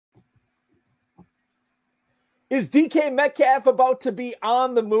Is DK Metcalf about to be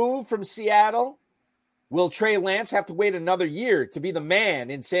on the move from Seattle? Will Trey Lance have to wait another year to be the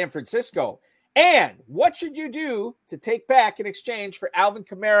man in San Francisco? And what should you do to take back in exchange for Alvin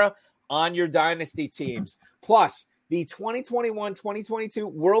Kamara on your dynasty teams? Plus, the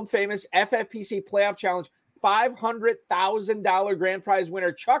 2021-2022 world-famous FFPC Playoff Challenge $500,000 grand prize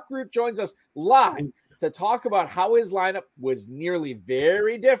winner Chuck Root joins us live to talk about how his lineup was nearly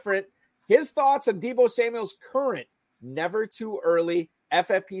very different, his thoughts on Deebo Samuel's current never too early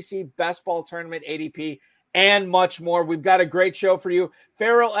FFPC Best Ball Tournament ADP, and much more. We've got a great show for you.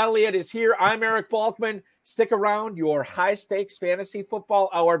 Farrell Elliott is here. I'm Eric Balkman. Stick around. Your high-stakes fantasy football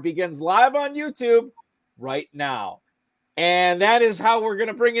hour begins live on YouTube right now. And that is how we're going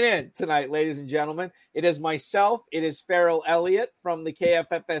to bring it in tonight, ladies and gentlemen. It is myself. It is Farrell Elliott from the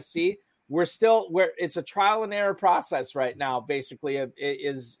KFFSC. It's a trial and error process right now, basically,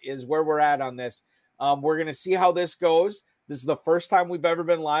 is where we're at on this. We're going to see how this goes. This is the first time we've ever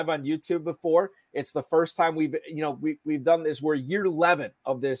been live on YouTube before. It's the first time we've done this. We're year 11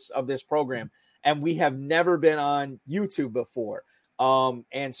 of this program, and we have never been on YouTube before.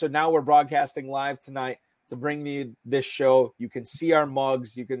 And so now we're broadcasting live tonight to bring you this show. You can see our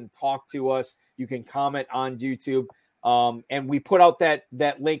mugs. You can talk to us. You can comment on YouTube. And we put out that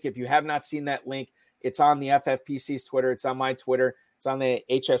link. If you have not seen that link, it's on the FFPC's Twitter. It's on my Twitter. It's on the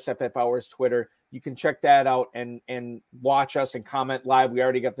HSFF Hours Twitter. You can check that out and watch us and comment live. We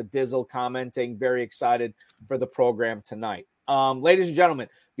already got the Dizzle commenting. Very excited for the program tonight. Ladies and gentlemen,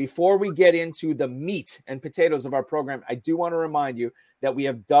 before we get into the meat and potatoes of our program, I do want to remind you that we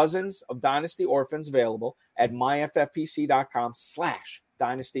have dozens of Dynasty Orphans available at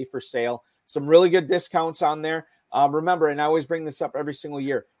myffpc.com/dynasty for sale. Some really good discounts on there. Remember, and I always bring this up every single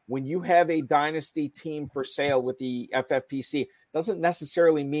year, when you have a dynasty team for sale with the FFPC, doesn't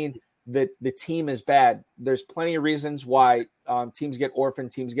necessarily mean that the team is bad. There's plenty of reasons why teams get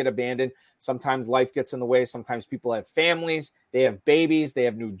orphaned, teams get abandoned. Sometimes life gets in the way. Sometimes people have families, they have babies, they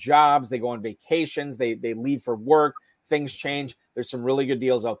have new jobs, they go on vacations, they leave for work, things change. There's some really good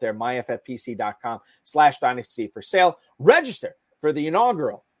deals out there. myffpc.com/dynasty for sale. Register for the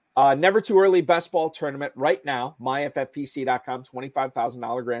inaugural Never Too Early Best Ball Tournament right now. myffpc.com,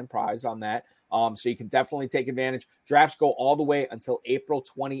 $25,000 grand prize on that. So you can definitely take advantage. Drafts go all the way until April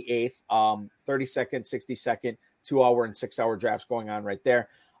 28th. 30-second, 60-second, 2-hour, and 6-hour drafts going on right there.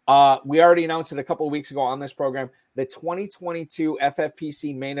 We already announced it a couple of weeks ago on this program. The 2022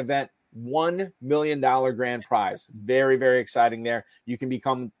 FFPC main event, $1 million grand prize. Very, very exciting there. You can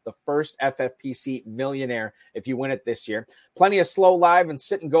become the first FFPC millionaire if you win it this year. Plenty of slow, live, and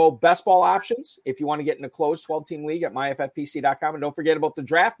sit and go best ball options if you want to get in a closed 12-team league at myffpc.com. And don't forget about the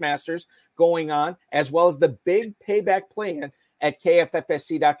Draft Masters going on, as well as the big payback plan at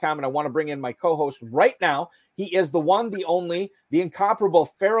kffsc.com. And I want to bring in my co-host right now. He is the one, the only, the incomparable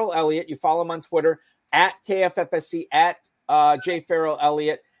Farrell Elliott. You follow him on Twitter at KFFSC, at J Farrell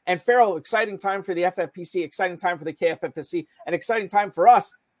Elliott. And Farrell, exciting time for the FFPC, exciting time for the KFFSC, and exciting time for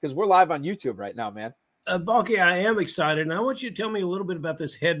us because we're live on YouTube right now, man. Balky, I am excited, and I want you to tell me a little bit about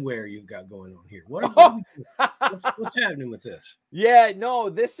this headwear you've got going on here. What's happening with this? Yeah,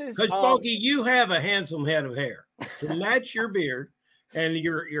 no, this is because Balky, you have a handsome head of hair to match your beard, and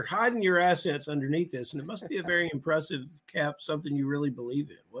you're hiding your assets underneath this, and it must be a very impressive cap, something you really believe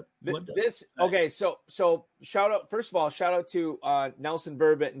in. What this? Okay, so shout out to Nelson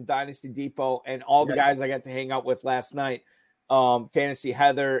Verbit and Dynasty Depot and all the guys I got to hang out with last night. Fantasy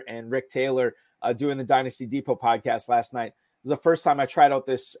Heather and Rick Taylor doing the Dynasty Depot podcast last night. This is the first time I tried out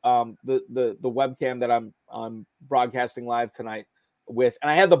this the webcam that I'm broadcasting live tonight with, and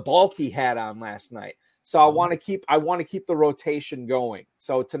I had the bulky hat on last night. So I want to keep the rotation going.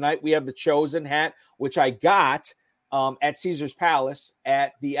 So tonight we have the Chosen hat, which I got at Caesar's Palace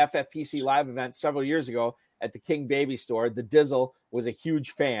at the FFPC live event several years ago at the King Baby store. The Dizzle was a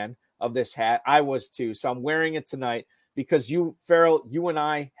huge fan of this hat. I was too. So I'm wearing it tonight because you, Farrell, you and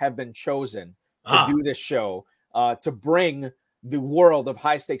I have been chosen to do this show, to bring the world of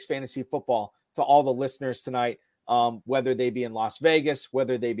high stakes fantasy football to all the listeners tonight, whether they be in Las Vegas,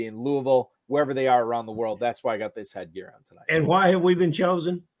 whether they be in Louisville, wherever they are around the world. That's why I got this headgear on tonight. And why have we been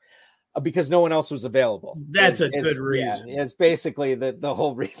chosen? Because no one else was available. That's a good reason. Yeah, it's basically the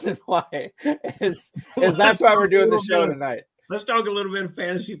whole reason why. Is that's why we're doing the show tonight. Let's talk a little bit of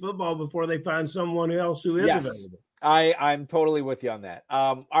fantasy football before they find someone else who is available. I'm totally with you on that.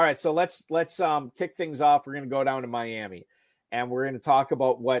 All right, so let's kick things off. We're going to go down to Miami, and we're going to talk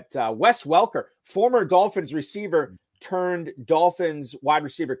about what Wes Welker, former Dolphins receiver turned Dolphins wide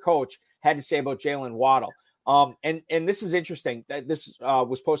receiver coach, had to say about Jalen Waddle. And this is interesting. This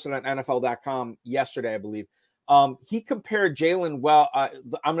was posted on NFL.com yesterday, I believe. He compared Jalen.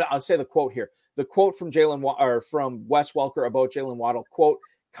 I'll say the quote here. The quote from from Wes Welker about Jalen Waddle, quote,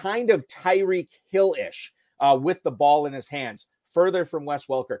 kind of Tyreek Hill-ish with the ball in his hands. Further from Wes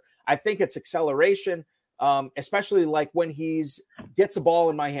Welker. I think it's acceleration, especially like when he's gets a ball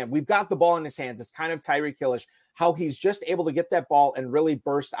in my hand. We've got the ball in his hands. It's kind of Tyreek Hill-ish, how he's just able to get that ball and really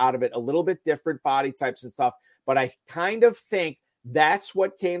burst out of it. A little bit different body types and stuff. But I kind of think that's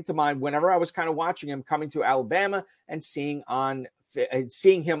what came to mind whenever I was kind of watching him coming to Alabama and seeing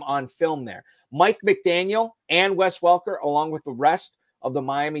him on film there. Mike McDaniel and Wes Welker, along with the rest of the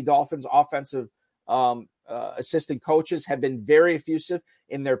Miami Dolphins offensive assistant coaches, have been very effusive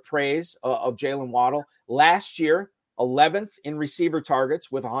in their praise of Jalen Waddle. Last year, 11th in receiver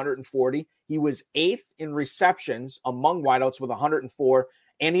targets with 140. He was 8th in receptions among wideouts with 104,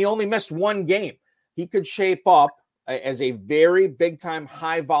 and he only missed one game. He could shape up as a very big-time,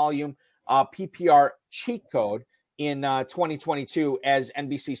 high-volume PPR cheat code in 2022, as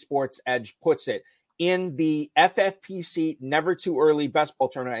NBC Sports Edge puts it. In the FFPC Never Too Early Best Ball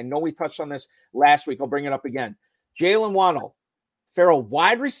Tournament, I know we touched on this last week. I'll bring it up again. Jalen Waddle, Farrell,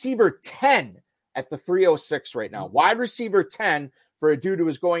 wide receiver 10 at the 306 right now. Wide receiver 10 for a dude who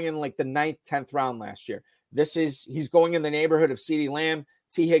was going in like the 9th, 10th round last year. He's going in the neighborhood of CeeDee Lamb,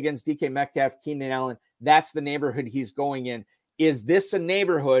 T. Higgins, DK Metcalf, Keenan Allen. That's the neighborhood he's going in. Is this a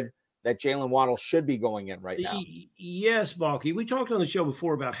neighborhood that Jalen Waddle should be going in right now? Yes, Balky. We talked on the show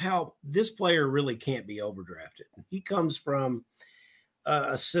before about how this player really can't be overdrafted. He comes from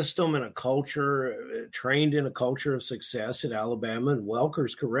a system and a culture, trained in a culture of success at Alabama, and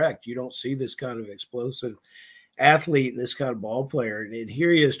Welker's correct. You don't see this kind of explosive athlete, this kind of ball player. And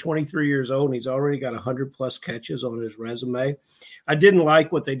here he is, 23 years old, and he's already got 100-plus catches on his resume. I didn't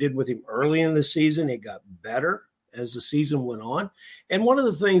like what they did with him early in the season. It got better as the season went on. And one of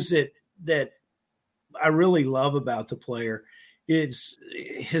the things that I really love about the player is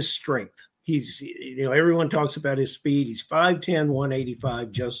his strength. He's, everyone talks about his speed. He's 5'10",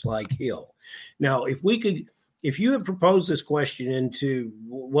 185, just like Hill. Now, if you had proposed this question into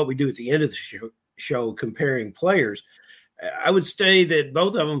what we do at the end of the show comparing players, I would say that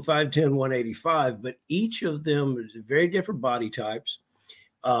both of them 5'10", 185, but each of them is very different body types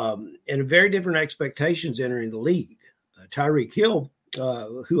and very different expectations entering the league. Tyreek Hill,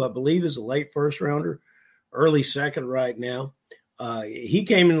 who I believe is a late first rounder, early second right now. He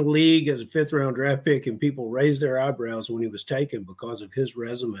came in the league as a 5th-round draft pick, and people raised their eyebrows when he was taken because of his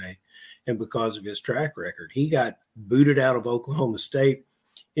resume and because of his track record. He got booted out of Oklahoma State,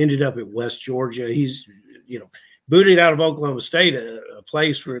 ended up at West Georgia. He's, booted out of Oklahoma State, a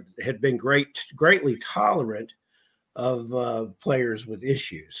place where it had been greatly tolerant of players with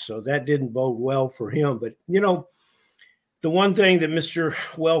issues. So that didn't bode well for him. But, the one thing that Mr.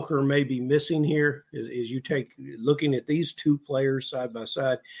 Welker may be missing here is you take looking at these two players side by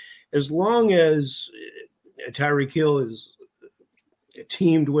side, as long as Tyreek Hill is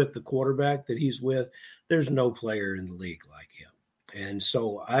teamed with the quarterback that he's with, there's no player in the league like him. And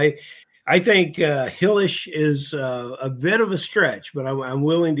so I think Hillish is a bit of a stretch, but I'm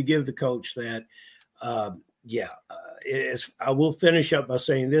willing to give the coach that. I will finish up by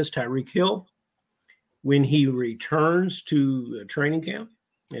saying this: Tyreek Hill, when he returns to training camp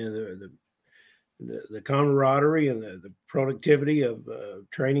and the camaraderie and the productivity of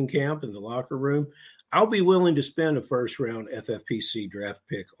training camp and the locker room, I'll be willing to spend a first-round FFPC draft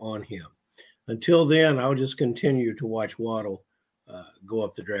pick on him. Until then, I'll just continue to watch Waddle go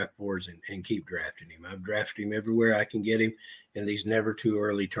up the draft boards and keep drafting him. I've drafted him everywhere I can get him in these never too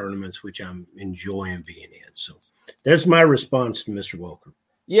early tournaments, which I'm enjoying being in. So that's my response to Mr. Welker.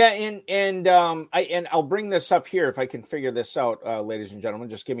 Yeah, and I'll bring this up here if I can figure this out, ladies and gentlemen.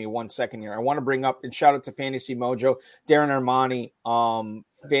 Just give me 1 second here. I want to bring up and shout out to Fantasy Mojo, Darren Armani,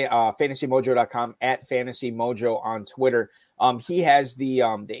 fantasymojo.com, at Fantasy Mojo on Twitter. He has the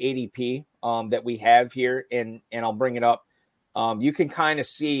ADP that we have here, and I'll bring it up. You can kind of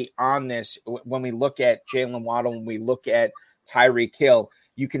see on this when we look at Jalen Waddle, when we look at Tyreek Hill,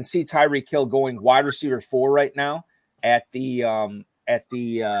 you can see Tyreek Hill going wide receiver 4 right now in the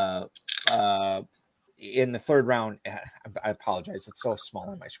 3rd round. I apologize. It's so small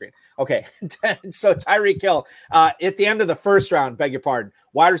on my screen. Okay. So Tyreek Hill at the end of the 1st round, beg your pardon,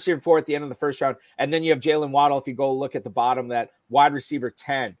 wide receiver 4 at the end of the 1st round. And then you have Jalen Waddle. If you go look at the bottom, that wide receiver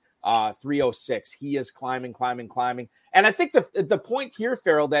 10, 306, he is climbing. And I think the point here,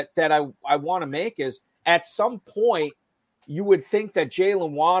 Farrell, that I want to make is at some point, you would think that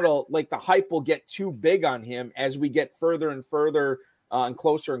Jalen Waddle, like the hype will get too big on him as we get further and further and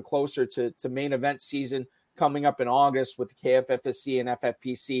closer to main event season coming up in August with the KFFC and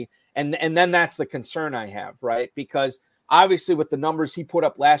FFPC. And then that's the concern I have, right? Because obviously with the numbers he put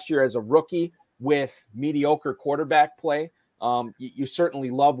up last year as a rookie with mediocre quarterback play, you certainly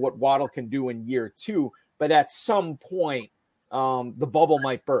love what Waddle can do in year 2. But at some point, the bubble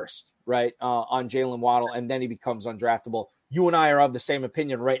might burst, right, on Jalen Waddle, and then he becomes undraftable. You and I are of the same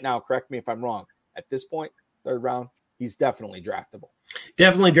opinion right now. Correct me if I'm wrong. At this point, 3rd round, he's definitely draftable.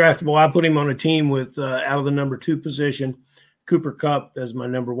 Definitely draftable. I put him on a team with out of the number 2 position, Cooper Kupp as my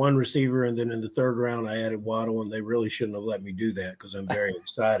number 1 receiver, and then in the 3rd round, I added Waddle, and they really shouldn't have let me do that because I'm very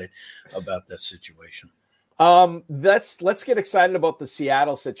excited about that situation. Let's get excited about the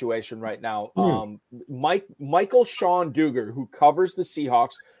Seattle situation right now. Michael Sean Dugar, who covers the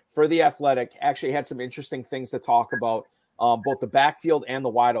Seahawks for The Athletic, actually had some interesting things to talk about, both the backfield and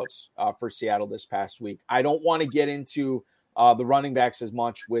the wideouts for Seattle this past week. I don't want to get into the running backs as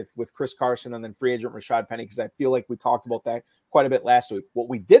much with Chris Carson and then free agent Rashad Penny, because I feel like we talked about that quite a bit last week. What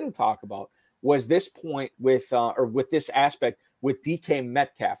we didn't talk about was this point with this aspect with DK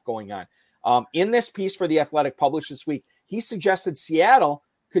Metcalf going on. In this piece for The Athletic published this week, he suggested Seattle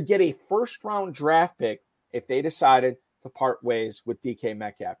could get a 1st-round draft pick if they decided to part ways with DK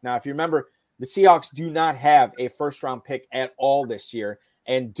Metcalf. Now, if you remember, the Seahawks do not have a 1st-round pick at all this year,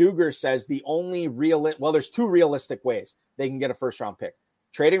 and Dugar says the only there's 2 realistic ways they can get a 1st-round pick.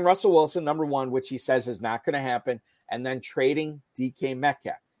 Trading Russell Wilson, number 1, which he says is not going to happen, and then trading DK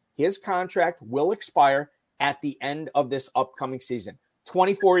Metcalf. His contract will expire at the end of this upcoming season.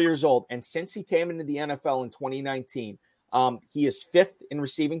 24 years old, and since he came into the NFL in 2019, he is 5th in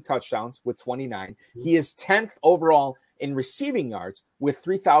receiving touchdowns with 29. He is 10th overall in receiving yards with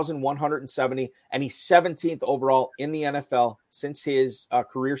 3,170, and he's 17th overall in the NFL since his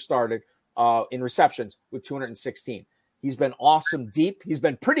career started in receptions with 216. He's been awesome deep. He's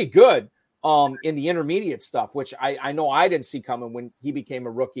been pretty good in the intermediate stuff, which I know I didn't see coming when he became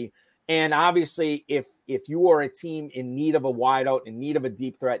a rookie. And obviously, if you are a team in need of a wideout, in need of a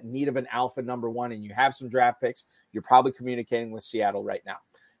deep threat, in need of an alpha number 1, and you have some draft picks, you're probably communicating with Seattle right now.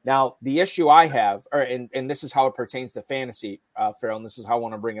 Now, the issue I have, and this is how it pertains to fantasy, Farrell, and this is how I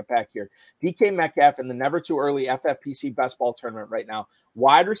want to bring it back here. DK Metcalf in the never too early FFPC best ball tournament right now,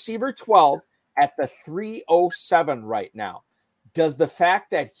 wide receiver 12 at the 307 right now. Does the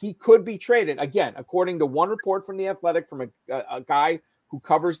fact that he could be traded, again, according to one report from The Athletic from a guy who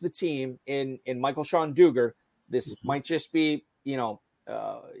covers the team in Michael Sean Dugar, this might just be,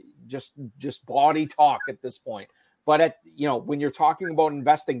 just bawdy talk at this point. But when you're talking about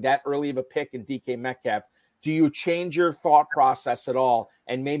investing that early of a pick in DK Metcalf, do you change your thought process at all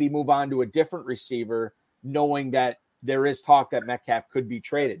and maybe move on to a different receiver, knowing that there is talk that Metcalf could be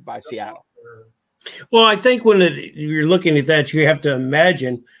traded by Seattle? Well, I think when you're looking at that, you have to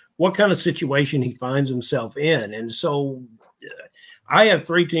imagine what kind of situation he finds himself in. And so I have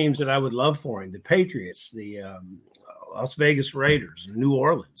 3 teams that I would love for him: the Patriots, the Las Vegas Raiders, and New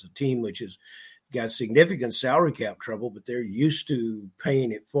Orleans, a team which has got significant salary cap trouble, but they're used to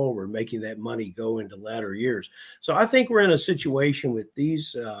paying it forward, making that money go into latter years. So I think we're in a situation with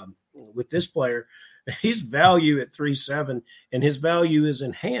this player. His value at 3.7, and his value is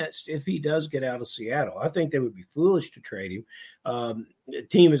enhanced if he does get out of Seattle. I think they would be foolish to trade him. The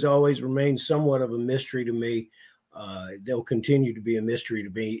team has always remained somewhat of a mystery to me. They'll continue to be a mystery to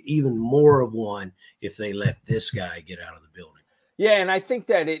me, even more of one if they let this guy get out of the building. Yeah, and I think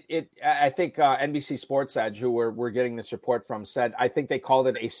that NBC Sports Edge, who we're getting this report from, said I think they called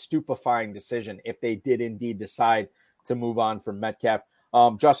it a stupefying decision if they did indeed decide to move on from Metcalf.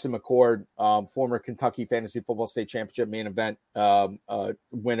 Justin McCord, former Kentucky Fantasy Football State Championship main event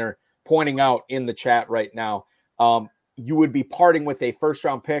winner, pointing out in the chat right now, you would be parting with a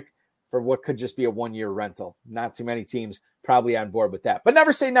 1st-round pick for what could just be a 1-year rental. Not too many teams probably on board with that. But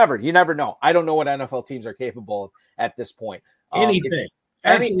never say never. You never know. I don't know what NFL teams are capable of at this point. Anything.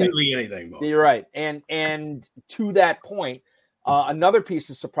 Absolutely anything. Bo. You're right. And to that point, another piece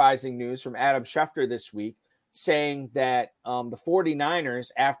of surprising news from Adam Schefter this week, saying that the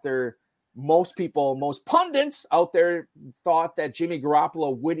 49ers, after most pundits out there thought that Jimmy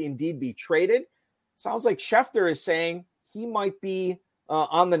Garoppolo would indeed be traded, sounds like Schefter is saying he might be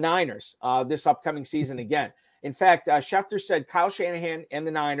on the Niners this upcoming season again. In fact, Schefter said Kyle Shanahan and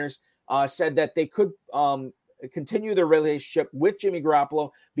the Niners said that they could continue their relationship with Jimmy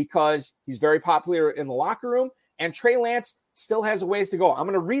Garoppolo because he's very popular in the locker room, and Trey Lance still has a ways to go. I'm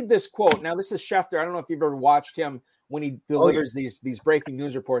going to read this quote. Now, this is Schefter. I don't know if you've ever watched him when he delivers these breaking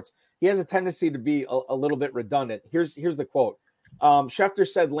news reports. He has a tendency to be a little bit redundant. Here's the quote. Schefter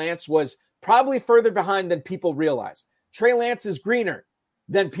said Lance was probably further behind than people realize. Trey Lance is greener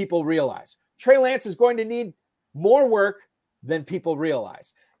than people realize. Trey Lance is going to need more work than people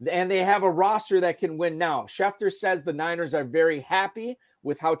realize. And they have a roster that can win now. Schefter says the Niners are very happy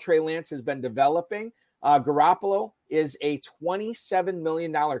with how Trey Lance has been developing. Garoppolo is a $27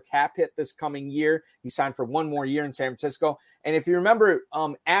 million cap hit this coming year. He signed for one more year in San Francisco. And if you remember,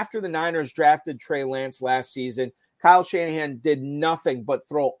 after the Niners drafted Trey Lance last season, Kyle Shanahan did nothing but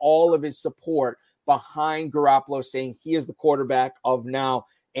throw all of his support behind Garoppolo, saying he is the quarterback of now,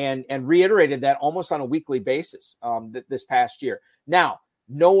 and reiterated that almost on a weekly basis this past year. Now,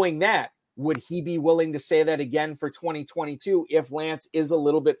 knowing that, would he be willing to say that again for 2022 if Lance is a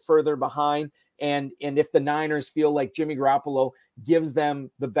little bit further behind, and if the Niners feel like Jimmy Garoppolo gives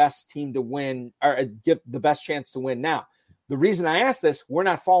them the best team to win, or give the best chance to win now? The reason I ask this, we're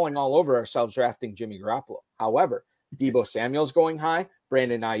not falling all over ourselves drafting Jimmy Garoppolo. However, Deebo Samuel's going high.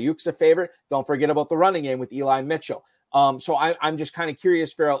 Brandon Ayuk's a favorite. Don't forget about the running game with Eli Mitchell. So I'm just kind of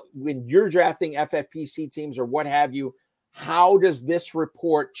curious, Farrell, when you're drafting FFPC teams or what have you, how does this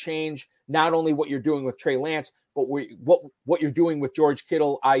report change not only what you're doing with Trey Lance, but what you're doing with George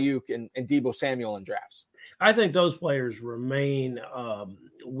Kittle, Ayuk, and Deebo Samuel in drafts? I think those players remain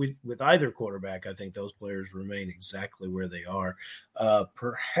with either quarterback. I think those players remain exactly where they are.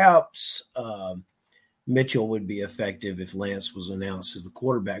 Perhaps Mitchell would be effective if Lance was announced as the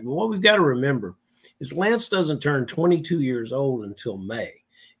quarterback. But what we've got to remember is Lance doesn't turn 22 years old until May.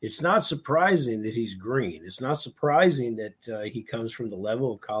 It's not surprising that he's green. It's not surprising that he comes from the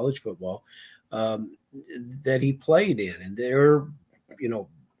level of college football that he played in. And there,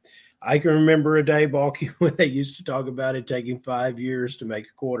 I can remember a day, Balky, when they used to talk about it taking 5 years to make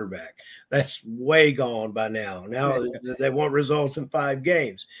a quarterback. That's way gone by now. Now they want results in 5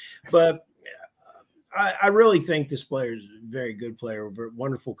 games. But I really think this player is a very good player, a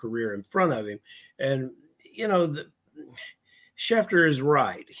wonderful career in front of him. And, Schefter is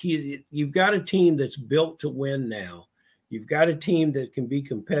right. You've got a team that's built to win now. You've got a team that can be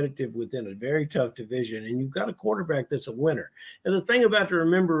competitive within a very tough division, and you've got a quarterback that's a winner. And the thing to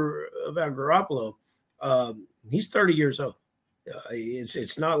remember about Garoppolo, he's 30 years old.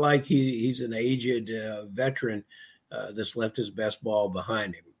 It's not like he's an aged veteran that's left his best ball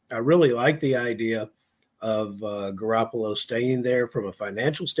behind him. I really like the idea of Garoppolo staying there. From a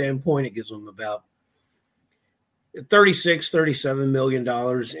financial standpoint, it gives him about $37 million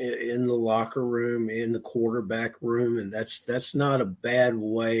in the locker room, in the quarterback room, and that's not a bad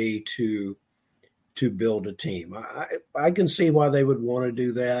way to build a team. I can see why they would want to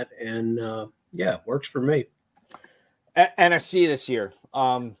do that, and it works for me. NFC this year,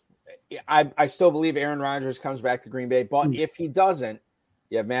 I still believe Aaron Rodgers comes back to Green Bay, but if he doesn't,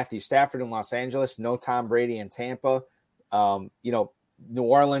 you have Matthew Stafford in Los Angeles, no Tom Brady in Tampa. New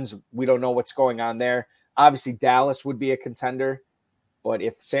Orleans, we don't know what's going on there. Obviously, Dallas would be a contender, but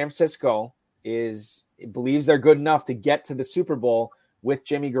if San Francisco believes they're good enough to get to the Super Bowl with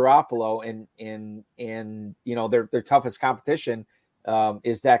Jimmy Garoppolo, and their toughest competition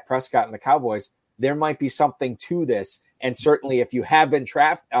is Dak Prescott and the Cowboys, there might be something to this. And certainly, if you have been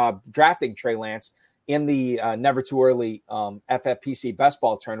drafting Trey Lance in the never too early FFPC best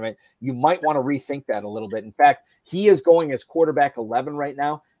ball tournament, you might want to rethink that a little bit. In fact, he is going as quarterback 11 right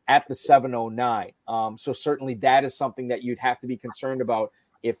now at the 709. So certainly that is something that you'd have to be concerned about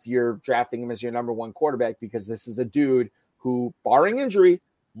if you're drafting him as your number one quarterback, because this is a dude who, barring injury,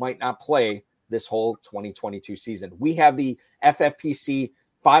 might not play this whole 2022 season. We have the FFPC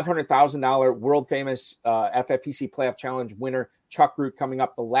 $500,000 world famous FFPC playoff challenge winner, Chuck Root, coming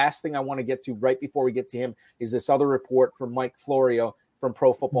up. The last thing I want to get to right before we get to him is this other report from Mike Florio from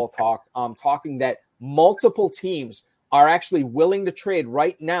Pro Football Talk, talking that multiple teams are actually willing to trade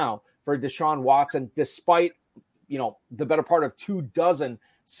right now for Deshaun Watson, despite, the better part of 24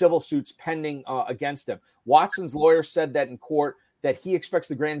 civil suits pending against him. Watson's lawyer said that in court that he expects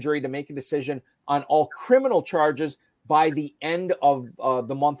the grand jury to make a decision on all criminal charges by the end of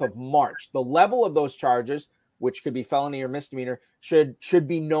the month of March. The level of those charges, which could be felony or misdemeanor, should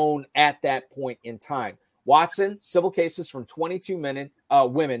be known at that point in time. Watson, civil cases from 22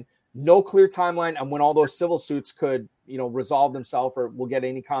 women, no clear timeline on when all those civil suits could, resolve themselves, or we'll get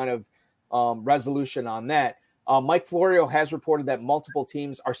any kind of resolution on that. Mike Florio has reported that multiple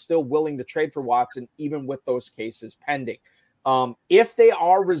teams are still willing to trade for Watson, even with those cases pending. If they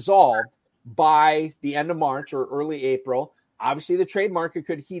are resolved by the end of March or early April, obviously the trade market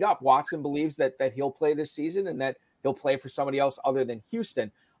could heat up. Watson believes that he'll play this season and that he'll play for somebody else other than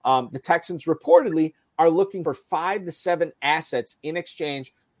Houston. The Texans reportedly are looking for 5 to 7 assets in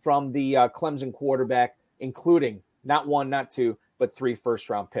exchange from the Clemson quarterback, including not 1, not 2, but 3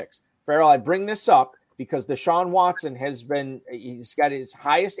 first-round picks. Farrell, I bring this up because Deshaun Watson he's got his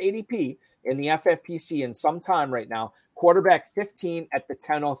highest ADP in the FFPC in some time right now, quarterback 15 at the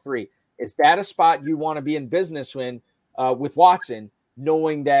 10.03. Is that a spot you want to be in business in with Watson,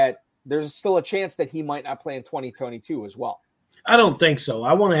 knowing that there's still a chance that he might not play in 2022 as well? I don't think so.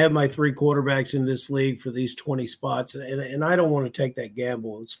 I want to have my 3 quarterbacks in this league for these 20 spots, and I don't want to take that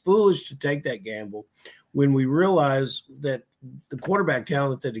gamble. It's foolish to take that gamble when we realize that the quarterback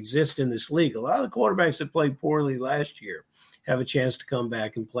talent that exists in this league, a lot of the quarterbacks that played poorly last year have a chance to come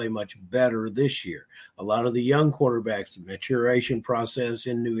back and play much better this year. A lot of the young quarterbacks, the maturation process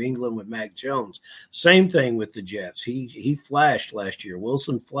in New England with Mac Jones. Same thing with the Jets. He flashed last year.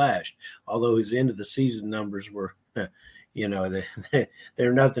 Wilson flashed, although his end of the season numbers were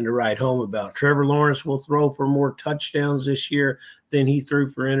they're nothing to write home about. Trevor Lawrence will throw for more touchdowns this year than he threw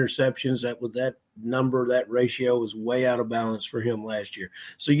for interceptions. That ratio was way out of balance for him last year.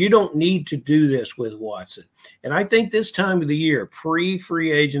 So you don't need to do this with Watson. And I think this time of the year,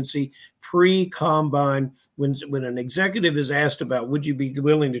 pre-free agency, pre-combine, when an executive is asked about, would you be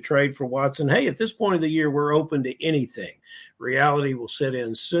willing to trade for Watson? Hey, at this point of the year, we're open to anything. Reality will set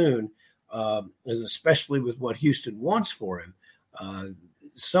in soon. And especially with what Houston wants for him,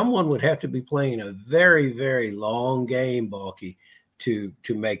 someone would have to be playing a very, very long game, Balky, to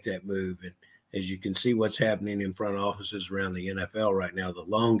make that move. And as you can see what's happening in front offices around the NFL right now, the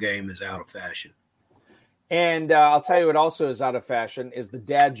long game is out of fashion. And I'll tell you what also is out of fashion is the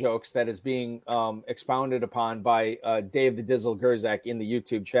dad jokes that is being expounded upon by Dave the Dizzle Gerzak in the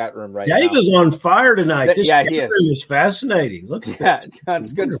YouTube chat room right now. Dave is on fire tonight. This he is fascinating. Look at that.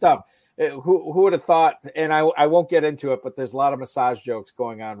 That's good stuff. Who would have thought, and I won't get into it, but there's a lot of massage jokes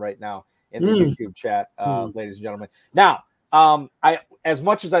going on right now in the YouTube chat, ladies and gentlemen. Now, as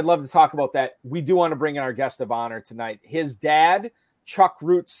much as I'd love to talk about that, we do want to bring in our guest of honor tonight. His dad, Chuck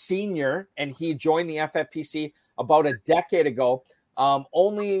Root Sr., and he joined the FFPC about a decade ago,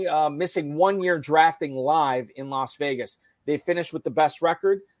 only missing 1 year drafting live in Las Vegas. They finished with the best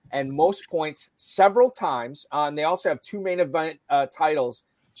record and most points several times. And they also have 2 main event titles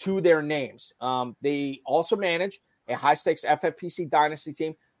to their names. They also manage a high-stakes FFPC dynasty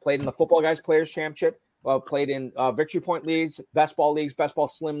team, played in the Football Guys Players Championship, played in Victory Point leagues, best ball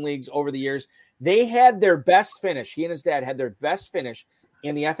slim leagues over the years. They had their best finish. He and his dad had their best finish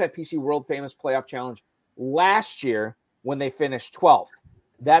in the FFPC World Famous Playoff Challenge last year when they finished 12th.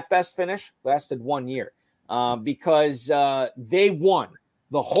 That best finish lasted 1 year because they won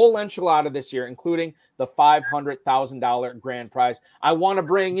the whole enchilada this year, including the $500,000 grand prize. I want to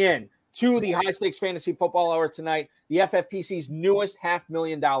bring in to the High Stakes Fantasy Football Hour tonight, the FFPC's newest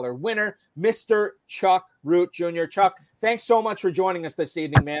 $500,000 winner, Mr. Chuck Root Jr. Chuck, thanks so much for joining us this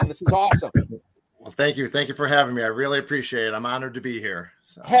evening, man. This is awesome. Well, thank you. Thank you for having me. I really appreciate it. I'm honored to be here.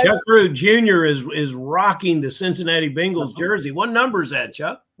 So. Chuck Root Jr. is rocking the Cincinnati Bengals jersey. What number is that,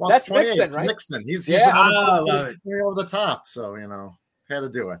 Chuck? Well, that's Nixon, right? Nixon. He's over the top, so had to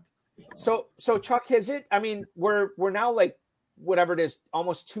do it. So Chuck, has it? I mean, we're now like whatever it is,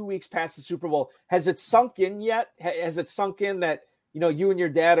 almost 2 weeks past the Super Bowl. Has it sunk in yet? Has it sunk in that you and your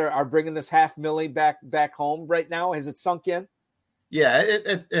dad are bringing this $500,000 back home right now? Has it sunk in? Yeah,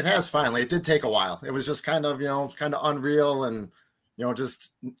 it has finally. It did take a while. It was just kind of unreal, and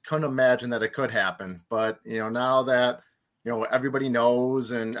just couldn't imagine that it could happen. But now that everybody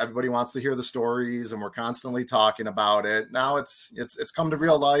knows and everybody wants to hear the stories, and we're constantly talking about it. Now it's come to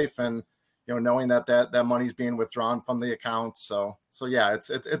real life, and knowing that money's being withdrawn from the account. So yeah,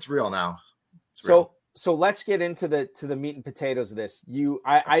 it's real now. It's real. So let's get into the meat and potatoes of this.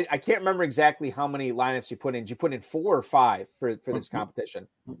 I can't remember exactly how many lineups you put in. Did you put in 4 or 5 for this competition?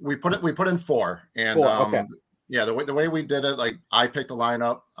 We put in 4, and 4, okay. Yeah, the way we did it, like I picked a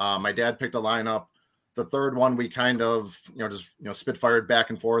lineup, my dad picked a lineup. The third one we kind of spitfired back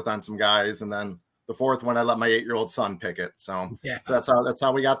and forth on some guys, and then the fourth one I let my 8-year-old son pick it. So that's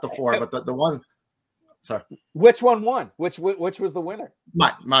how we got the 4. But the one. Sorry. Which one won? Which was the winner?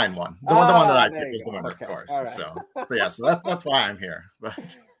 Mine won. The one that I picked was the winner, okay. of course. Right. So that's why I'm here. But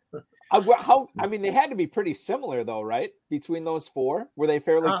they had to be pretty similar though, right? Between those 4, were they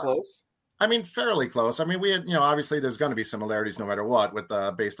fairly close? Fairly close. We had, obviously there's going to be similarities no matter what with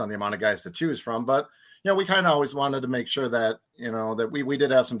based on the amount of guys to choose from. But we kind of always wanted to make sure that that we did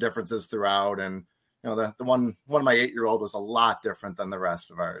have some differences throughout, and the one of my 8-year-old was a lot different than the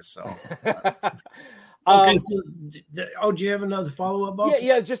rest of ours. So. Okay. Do you have another follow-up? Bob?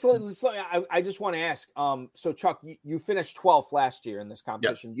 Yeah. I just want to ask. So Chuck, you finished 12th last year in this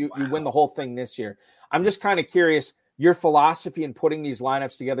competition. Yep. You win the whole thing this year. I'm just kind of curious your philosophy in putting these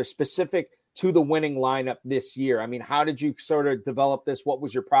lineups together, specific to the winning lineup this year. How did you sort of develop this? What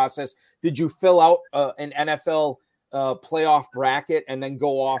was your process? Did you fill out an NFL playoff bracket and then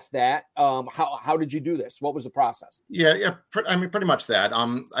go off that. How did you do this? What was the process? Yeah. I mean, pretty much that.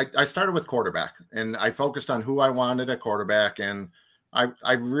 I started with quarterback, and I focused on who I wanted at quarterback. And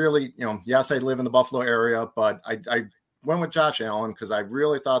I really, yes, I live in the Buffalo area, but I went with Josh Allen because I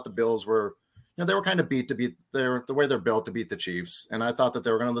really thought the Bills were, they were kind of the way they're built to beat the Chiefs. And I thought that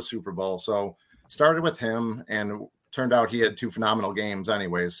they were going to the Super Bowl. So started with him, and turned out he had 2 phenomenal games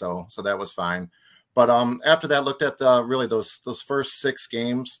anyways. So that was fine. But after that, looked at really those first 6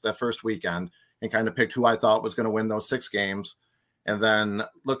 games, that first weekend, and kind of picked who I thought was going to win those 6 games. And then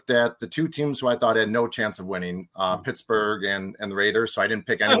looked at the 2 teams who I thought had no chance of winning, Pittsburgh and the Raiders. So I didn't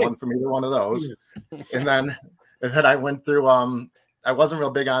pick anyone from either one of those. And then I went through I wasn't real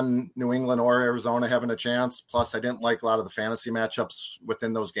big on New England or Arizona having a chance. Plus, I didn't like a lot of the fantasy matchups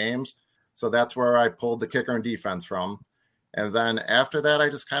within those games. So that's where I pulled the kicker and defense from. And then after that, I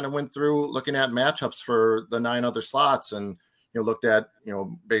just kind of went through looking at matchups for the 9 other slots, and looked at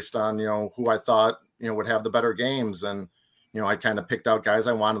based on who I thought would have the better games. And I kind of picked out guys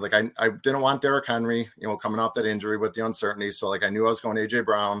I wanted. Like I didn't want Derrick Henry coming off that injury with the uncertainty. So like I knew I was going AJ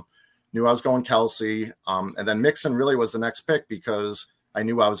Brown, knew I was going Kelsey, and then Mixon really was the next pick because I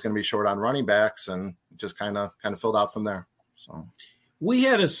knew I was going to be short on running backs, and just kind of filled out from there. So we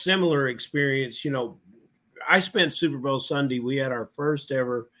had a similar experience. I spent Super Bowl Sunday. We had our first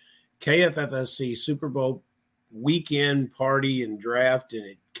ever KFFSC Super Bowl weekend party and draft, and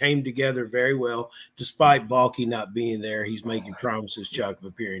it came together very well, despite Balky not being there. He's making promises, Chuck, of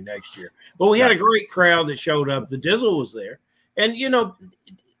appearing next year. But we had a great crowd that showed up. The Dizzle was there, and,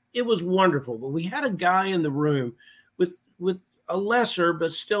 it was wonderful. But we had a guy in the room with a lesser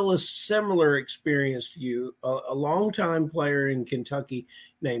but still a similar experience to you, a longtime player in Kentucky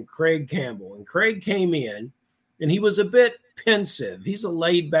named Craig Campbell. And Craig came in, and he was a bit pensive. He's a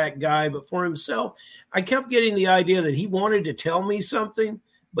laid-back guy, but for himself, I kept getting the idea that he wanted to tell me something,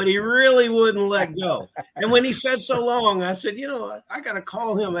 but he really wouldn't let go. And when he said so long, I said, I got to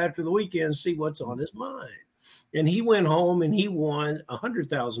call him after the weekend and see what's on his mind. And he went home and he won a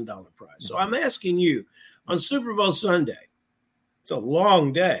 $100,000 prize. So I'm asking you, on Super Bowl Sunday, it's a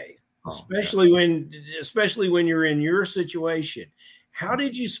long day, especially when you're in your situation. How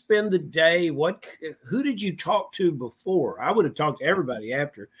did you spend the day? Who did you talk to before? I would have talked to everybody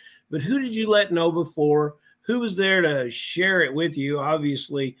after, but who did you let know before? Who was there to share it with you?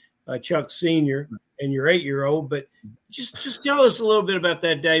 Obviously, Chuck Sr. and your 8-year-old, but just tell us a little bit about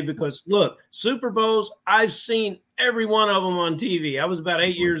that day, because look, Super Bowls, I've seen every one of them on TV. I was about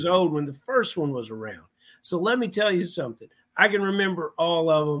 8 years old when the first one was around. So let me tell you something. I can remember all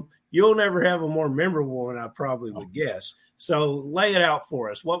of them. You'll never have a more memorable one, I probably would guess. So lay it out for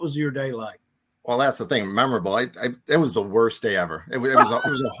us. What was your day like? Well, that's the thing. Memorable. It was the worst day ever. It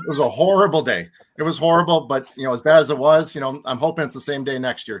was a horrible day. It was horrible, but as bad as it was, I'm hoping it's the same day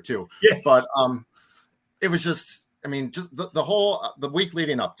next year too. Yeah. But it was just the week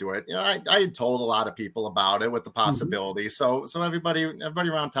leading up to it. I had told a lot of people about it with the possibility. Mm-hmm. So everybody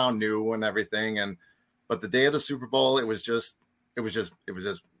around town knew and everything. But the day of the Super Bowl, it was just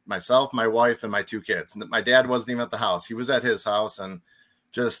myself, my wife, and my 2 kids. And my dad wasn't even at the house. He was at his house, and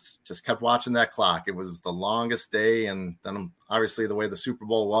just kept watching that clock. It was the longest day. And then obviously the way the Super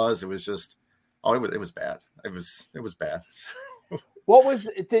Bowl was, it was just, it was bad. It was bad. What was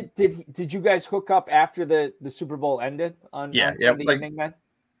did you guys hook up after the Super Bowl ended on Sunday evening then?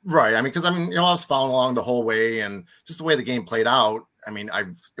 Right. I was following along the whole way, and just the way the game played out.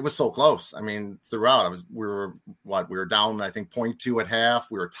 It was so close. Throughout, we were down, I think 0.2 at half.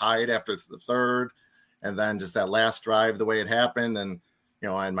 We were tied after the third, and then just that last drive, the way it happened, and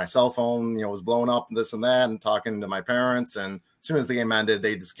and my cell phone, was blowing up and this and that, and talking to my parents. And as soon as the game ended,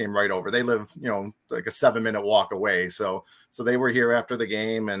 they just came right over. They live, like a 7-minute walk away. So they were here after the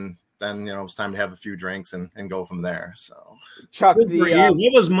game, and then, it was time to have a few drinks and go from there. So Chuck, what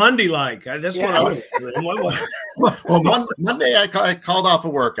was Monday like? That's what I was. Well, Monday, I called off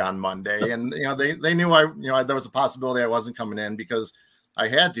of work on Monday, and, they knew there was a possibility I wasn't coming in because I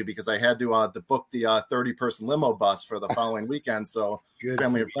had to book the 30-person limo bus for the following weekend. So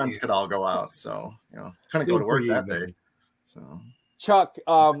family and friends could all go out. So, couldn't go to work that day. So Chuck,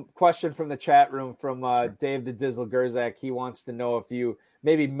 question from the chat room from Dave the Dizzle Gerzak. He wants to know if you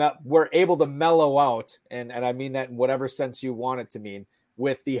maybe were able to mellow out, and I mean that in whatever sense you want it to mean,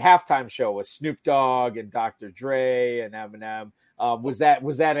 with the halftime show with Snoop Dogg and Dr. Dre and Eminem. Was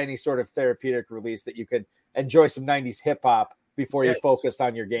that any sort of therapeutic release that you could enjoy some 90s hip hop before you focused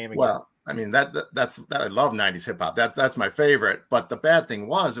on your game again? Well, that's I love 90s hip hop. That's my favorite. But the bad thing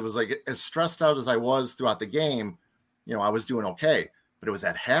was, it was like, as stressed out as I was throughout the game, I was doing okay. But it was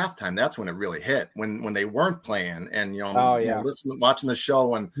at halftime. That's when it really hit, when they weren't playing. And, watching the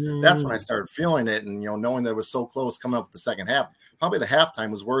show, and that's when I started feeling it. And, knowing that it was so close coming up with the second half, probably the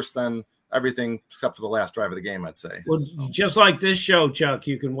halftime was worse than everything except for the last drive of the game, I'd say. Well, just like this show, Chuck,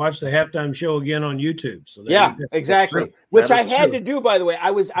 you can watch the halftime show again on YouTube. So yeah, exactly. Which I had to do, by the way.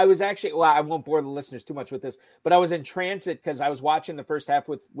 I was actually, well, I won't bore the listeners too much with this, but I was in transit because I was watching the first half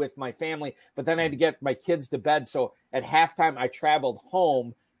with my family, but then I had to get my kids to bed. So at halftime, I traveled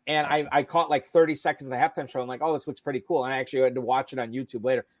home, and I caught like 30 seconds of the halftime show. I'm like, oh, this looks pretty cool. And I actually had to watch it on YouTube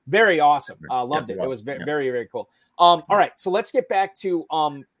later. Very awesome. Loved it. It was very, very cool. All right, so let's get back to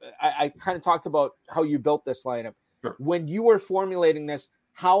I kind of talked about how you built this lineup. Sure. When you were formulating this,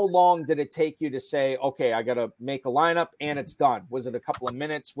 how long did it take you to say, okay, I got to make a lineup and it's done? Was it a couple of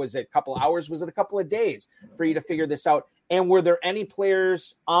minutes? Was it a couple of hours? Was it a couple of days for you to figure this out? And were there any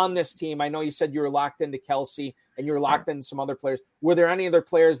players on this team? I know you said you were locked into Kelsey and you were locked into some other players. Were there any other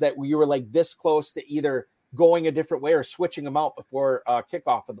players that you were like this close to either going a different way or switching them out before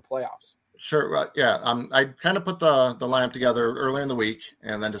kickoff of the playoffs? Sure. Yeah. I kind of put the lineup together earlier in the week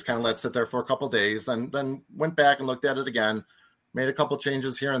and then just kind of let it sit there for a couple of days. Then went back and looked at it again, made a couple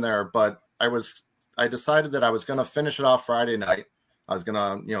changes here and there. But I decided that I was going to finish it off Friday night. I was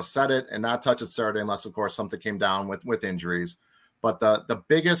going to, set it and not touch it Saturday unless, of course, something came down with injuries. But the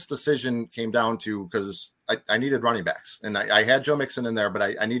biggest decision came down to because I needed running backs. And I had Joe Mixon in there,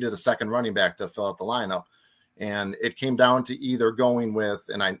 but I needed a second running back to fill out the lineup. And it came down to either going with,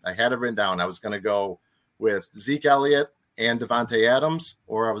 and I had it written down, I was going to go with Zeke Elliott and Devontae Adams,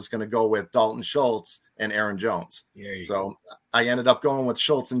 or I was going to go with Dalton Schultz and Aaron Jones. So I ended up going with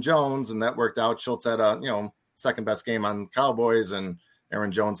Schultz and Jones, and that worked out. Schultz had a, second best game on Cowboys, and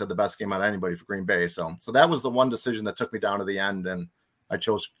Aaron Jones had the best game out of anybody for Green Bay. So that was the one decision that took me down to the end, and I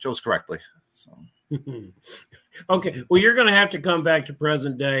chose correctly. So. Okay, well, you're going to have to come back to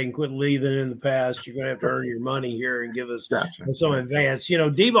present day and quit leaving in the past. You're going to have to earn your money here and give us some advance.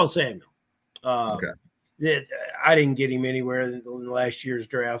 Deebo Samuel. I didn't get him anywhere in last year's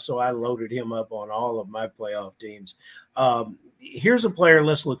draft, so I loaded him up on all of my playoff teams. Here's a player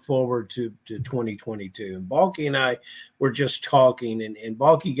let's look forward to 2022. And Balky and I were just talking, and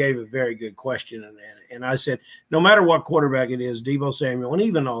Balky gave a very good question. And I said, no matter what quarterback it is, Deebo Samuel, and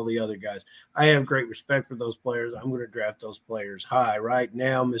even all the other guys, I have great respect for those players. I'm going to draft those players high. Right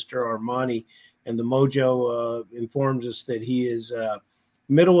now, Mr. Armani and the Mojo informs us that he is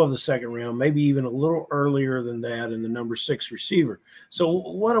middle of the second round, maybe even a little earlier than that, in the number 6 receiver. So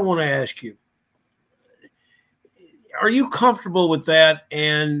what I want to ask you, are you comfortable with that?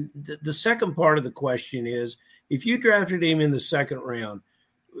 And the second part of the question is, if you drafted him in the second round,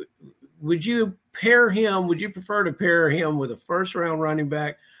 would you prefer to pair him with a first-round running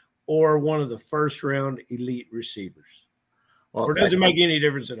back or one of the first-round elite receivers? Well, or does it make any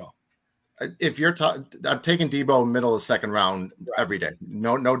difference at all? If you're I'm taking Deebo middle of the second round every day.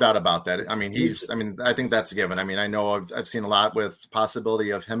 No doubt about that. I mean, I think that's a given. I mean, I know I've seen a lot with possibility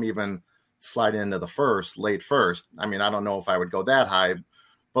of him even slide into the late first. I mean, I don't know if I would go that high,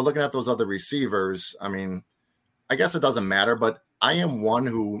 but looking at those other receivers, I mean, I guess it doesn't matter, but I am one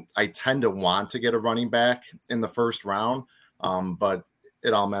who I tend to want to get a running back in the first round. But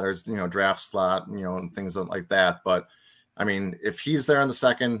it all matters, draft slot, and things like that. But I mean, if he's there in the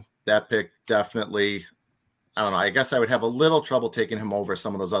second, that pick definitely, I don't know. I guess I would have a little trouble taking him over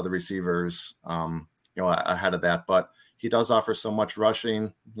some of those other receivers, ahead of that, but he does offer so much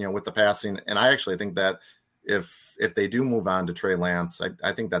rushing, with the passing. And I actually think that if they do move on to Trey Lance,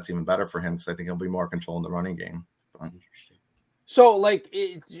 I think that's even better for him because I think he'll be more control in the running game. So,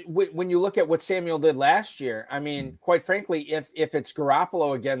 when you look at what Samuel did last year, I mean, quite frankly, if it's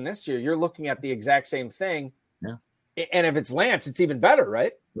Garoppolo again this year, you're looking at the exact same thing. Yeah. And if it's Lance, it's even better,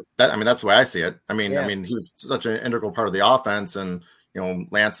 right? That's the way I see it. I mean, he was such an integral part of the offense, and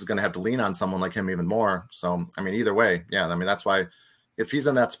Lance is going to have to lean on someone like him even more. So, I mean, either way, yeah. I mean, that's why if he's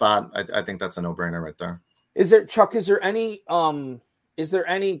in that spot, I think that's a no-brainer right there. Is there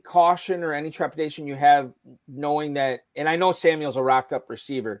any caution or any trepidation you have knowing that, and I know Samuel's a rocked up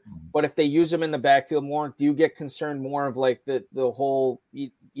receiver, but if they use him in the backfield more, do you get concerned more of like the whole,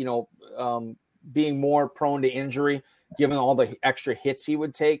 being more prone to injury, given all the extra hits he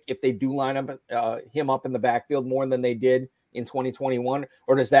would take if they do line up him up in the backfield more than they did in 2021,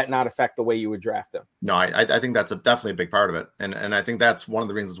 or does that not affect the way you would draft them? No, I think that's definitely a big part of it. And I think that's one of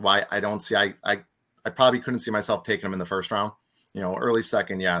the reasons why I don't see, I probably couldn't see myself taking him in the first round, early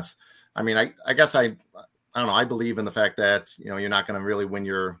second. Yes. I mean, I guess I don't know. I believe in the fact that, you're not going to really win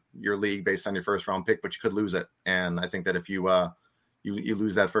your league based on your first round pick, but you could lose it. And I think that if you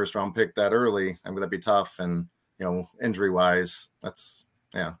lose that first round pick that early, I mean, that'd be tough. And, injury wise. That's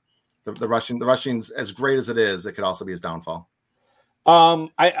the rushing's as great as it is. It could also be his downfall.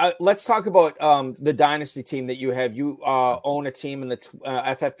 Let's talk about the dynasty team that you have. You own a team in the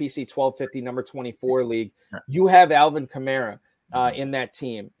FFPC 1250 number 24 league. You have Alvin Kamara in that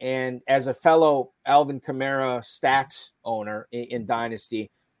team, and as a fellow Alvin Kamara stats owner in dynasty,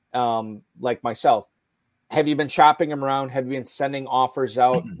 like myself, have you been shopping him around? Have you been sending offers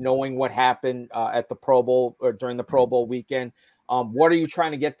out, knowing what happened at the Pro Bowl or during the Pro Bowl weekend? What are you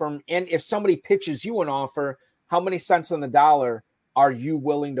trying to get from him? And if somebody pitches you an offer, how many cents on the dollar are you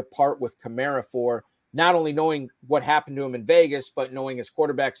willing to part with Kamara for, not only knowing what happened to him in Vegas, but knowing his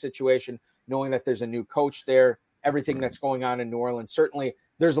quarterback situation, knowing that there's a new coach there, everything that's going on in New Orleans? Certainly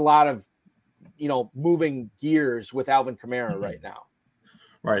there's a lot of, moving gears with Alvin Kamara right now.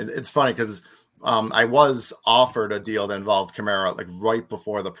 Right. It's funny because I was offered a deal that involved Kamara like right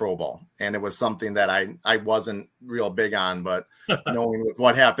before the Pro Bowl. And it was something that I wasn't real big on, but knowing with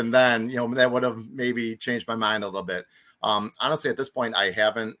what happened then, that would have maybe changed my mind a little bit. Honestly, at this point, I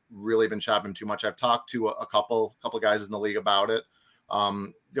haven't really been shopping too much. I've talked to a couple guys in the league about it.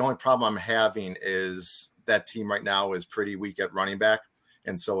 The only problem I'm having is that team right now is pretty weak at running back.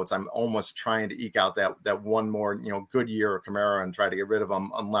 And so I'm almost trying to eke out that one more, good year of Kamara and try to get rid of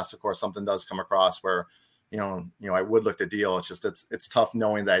him, unless of course something does come across where, I would look to deal. It's just, it's tough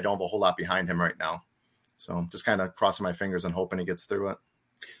knowing that I don't have a whole lot behind him right now. So I'm just kind of crossing my fingers and hoping he gets through it.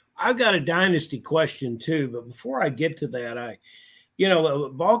 I've got a dynasty question too, but before I get to that,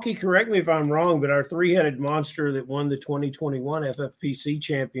 Balky, correct me if I'm wrong, but our three-headed monster that won the 2021 FFPC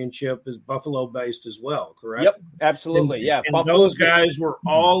championship is Buffalo-based as well, correct? Yep, absolutely. And those guys were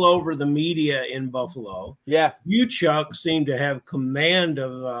all over the media in Buffalo. Yeah. You, Chuck, seem to have command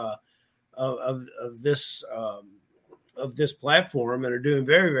of this platform and are doing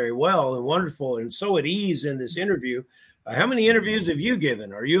very, very well and wonderful and so at ease in this interview. How many interviews have you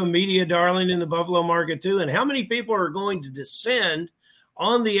given? Are you a media darling in the Buffalo market too? And how many people are going to descend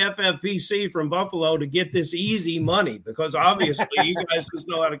on the FFPC from Buffalo to get this easy money? Because obviously you guys just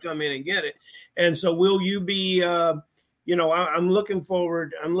know how to come in and get it. And so will you be, I'm looking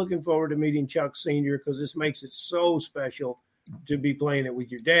forward to meeting Chuck Sr. because this makes it so special to be playing it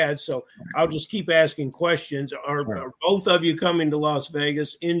with your dad. So I'll just keep asking questions. Are both of you coming to Las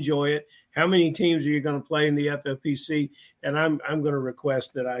Vegas? Enjoy it. How many teams are you going to play in the FFPC? And I'm going to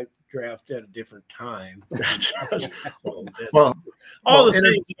request that I draft at a different time. All the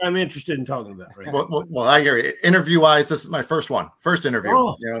things that I'm interested in talking about. Right well, I hear you. Interview-wise, this is my first interview.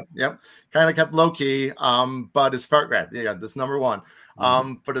 Oh. Yep. Kind of kept low-key, but as far this is number one.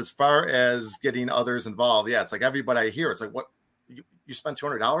 But as far as getting others involved, it's like everybody I hear, it's like, what? You spent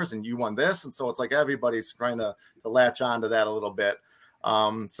 $200 and you won this? And so it's like everybody's trying to latch on to that a little bit.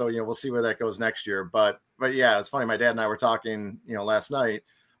 So, we'll see where that goes next year. But yeah, it's funny. My dad and I were talking, last night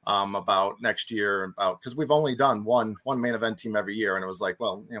about next year, because we've only done one main event team every year. And it was like,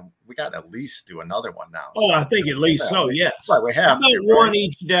 well, we got to at least do another one now. Oh, so, I think at least so, yes. Right, we have one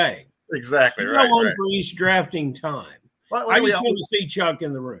each day. Exactly. Right. One for each drafting time. Well, I just want to see Chuck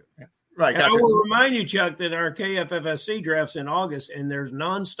in the room. Yeah. Right. I will remind you, Chuck, that our KFFSC drafts in August, and there's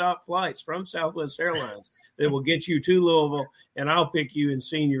nonstop flights from Southwest Airlines that will get you to Louisville, and I'll pick you and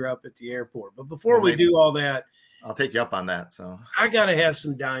Senior up at the airport. But before we do all that, I'll take you up on that. So I got to have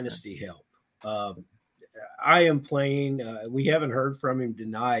some dynasty help. I am playing. We haven't heard from him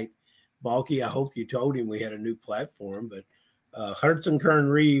tonight. Balky, I hope you told him we had a new platform, but Hudson Kern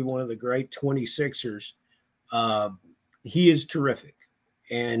Reed, one of the great 26ers, he is terrific.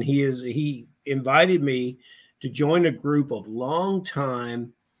 And he invited me to join a group of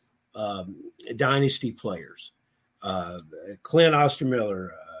longtime dynasty players, Clint Ostermiller,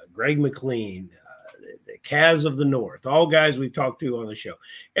 Greg McLean, the Cavs of the North, all guys we've talked to on the show.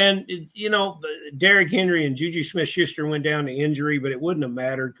 And, Derrick Henry and Juju Smith-Schuster went down to injury, but it wouldn't have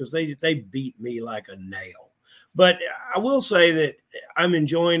mattered because they beat me like a nail. But I will say that I'm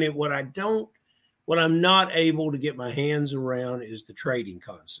enjoying it. What I'm not able to get my hands around is the trading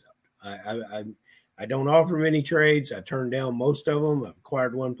concept. I don't offer many trades. I turn down most of them. I've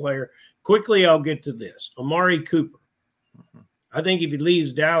acquired one player. Quickly, I'll get to this. Amari Cooper. I think if he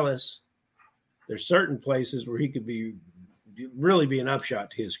leaves Dallas, there's certain places where he could really be an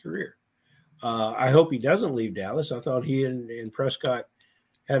upshot to his career. I hope he doesn't leave Dallas. I thought he and Prescott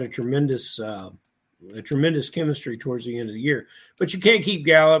had a tremendous chemistry towards the end of the year. But you can't keep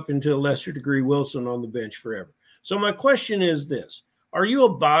Gallup and to a lesser degree Wilson on the bench forever. So my question is this. Are you a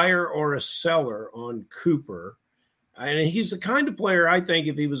buyer or a seller on Cooper? And he's the kind of player I think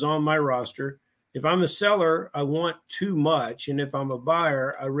if he was on my roster, if I'm a seller, I want too much. And if I'm a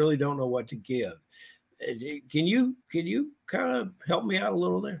buyer, I really don't know what to give. Can you kind of help me out a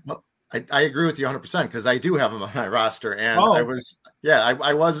little there? Well, I agree with you 100% because I do have him on my roster, and I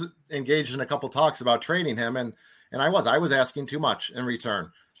was engaged in a couple talks about trading him, and I was asking too much in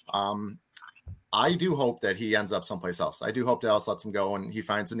return. I do hope that he ends up someplace else. I do hope Dallas lets him go and he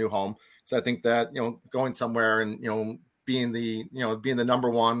finds a new home. So I think that, going somewhere and, being the number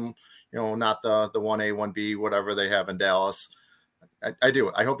one, not the 1A, 1B, whatever they have in Dallas. I do.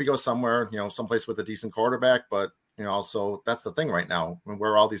 I hope he goes somewhere, someplace with a decent quarterback, but also that's the thing right now,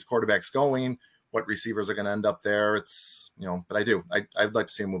 where all these quarterbacks going, what receivers are going to end up there. It's, but I'd like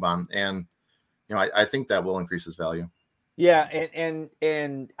to see him move on. And, I think that will increase his value. Yeah.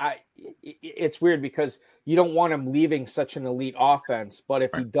 It's weird because you don't want him leaving such an elite offense, but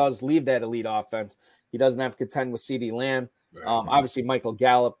if he does leave that elite offense, he doesn't have to contend with CeeDee Lamb. Obviously Michael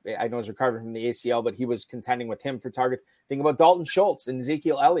Gallup, I know, is recovering from the ACL, but he was contending with him for targets. Think about Dalton Schultz and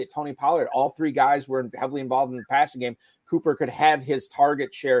Ezekiel Elliott, Tony Pollard. All three guys were heavily involved in the passing game. Cooper could have his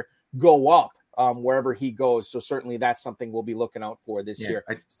target share go up wherever he goes. So certainly that's something we'll be looking out for this year.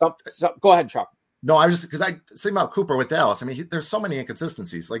 Go ahead, Chuck. No, I was just because I think about Cooper with Dallas. I mean, there's so many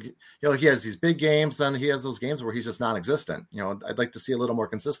inconsistencies. Like, he has these big games, then he has those games where he's just non-existent. I'd like to see a little more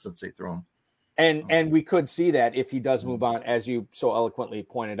consistency through him. And we could see that if he does move on, as you so eloquently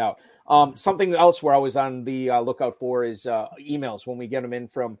pointed out. Something else we're always on the lookout for is emails when we get them in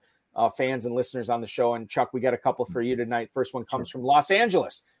from fans and listeners on the show. And Chuck, we got a couple for you tonight. First one comes from Los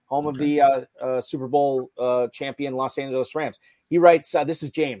Angeles, home of the Super Bowl champion Los Angeles Rams. He writes, this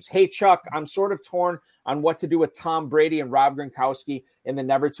is James. Hey, Chuck, I'm sort of torn on what to do with Tom Brady and Rob Gronkowski in the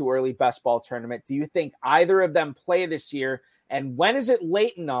Never Too Early Best Ball Tournament. Do you think either of them play this year? And when is it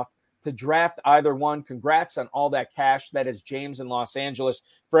late enough to draft either one? Congrats on all that cash. That is James in Los Angeles.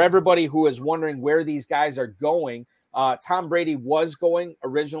 For everybody who is wondering where these guys are going, Tom Brady was going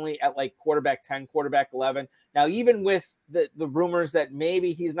originally at like quarterback 10, quarterback 11. Now, even with the rumors that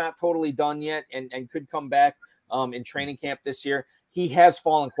maybe he's not totally done yet and could come back in training camp this year, he has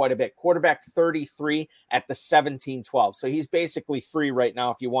fallen quite a bit. Quarterback 33 at the 17-12. So he's basically free right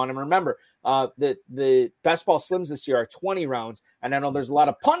now if you want him. Remember, the Best Ball Slims this year are 20 rounds. And I know there's a lot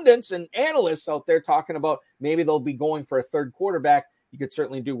of pundits and analysts out there talking about maybe they'll be going for a third quarterback. You could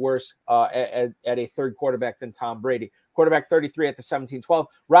certainly do worse at a third quarterback than Tom Brady. Quarterback 33 at the 17-12.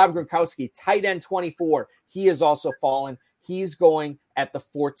 Rob Gronkowski, tight end 24. He has also fallen. He's going at the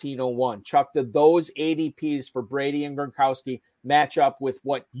 14-01. Chuck, do those ADPs for Brady and Gronkowski match up with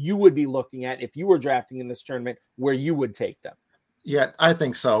what you would be looking at if you were drafting in this tournament, where you would take them? Yeah, I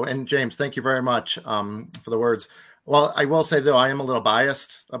think so. And James, thank you very much for the words. Well, I will say, though, I am a little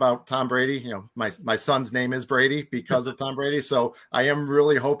biased about Tom Brady. My son's name is Brady because of Tom Brady. So I am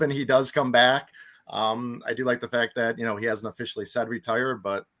really hoping he does come back. I do like the fact that, he hasn't officially said retire,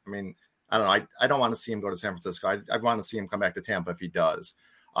 but I mean, I don't know. I don't want to see him go to San Francisco. I want to see him come back to Tampa if he does.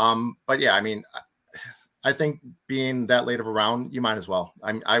 But yeah, I mean, I think being that late of a round, you might as well.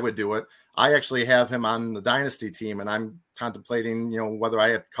 I would do it. I actually have him on the dynasty team, and I'm contemplating, whether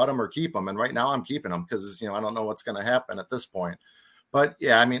I cut him or keep him. And right now I'm keeping him because, I don't know what's going to happen at this point. But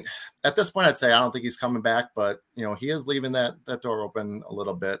yeah, I mean, at this point, I'd say I don't think he's coming back, but, he is leaving that door open a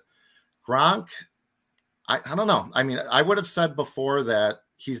little bit. Gronk, I don't know. I mean, I would have said before that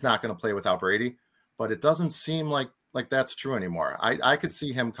he's not going to play without Brady, but it doesn't seem like that's true anymore. I could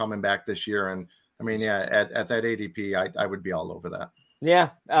see him coming back this year. And I mean, yeah, at that ADP, I would be all over that. Yeah,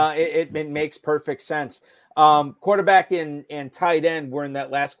 it makes perfect sense. Quarterback and tight end, we're in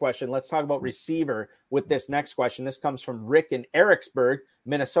that last question. Let's talk about receiver with this next question. This comes from Rick in Ericsburg,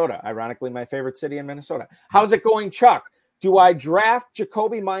 Minnesota. Ironically, my favorite city in Minnesota. How's it going, Chuck? Do I draft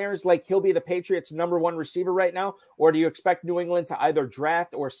Jacoby Myers like he'll be the Patriots' number one receiver right now? Or do you expect New England to either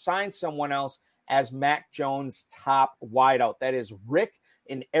draft or sign someone else as Mac Jones' top wideout? That is Rick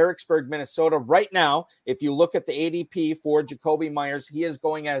in Ericsburg, Minnesota. Right now, if you look at the ADP for Jacoby Myers, he is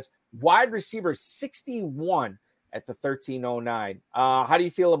going as wide receiver 61 at the 1309. How do you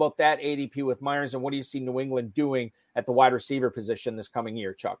feel about that ADP with Myers, and what do you see New England doing at the wide receiver position this coming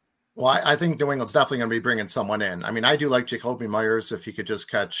year, Chuck? Well, I think New England's definitely going to be bringing someone in. I mean, I do like Jacoby Myers if he could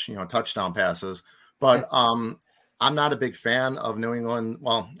just catch, touchdown passes, but I'm not a big fan of New England.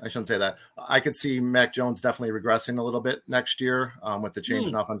 Well, I shouldn't say that. I could see Mac Jones definitely regressing a little bit next year with the change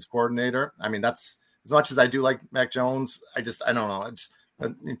in offense coordinator. I mean, that's as much as I do like Mac Jones. I don't know. It's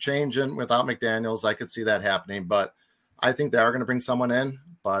a change in without McDaniels. I could see that happening, but I think they are going to bring someone in.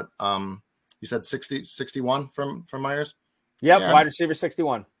 But you said 61 from Myers. Yep, yeah. Wide receiver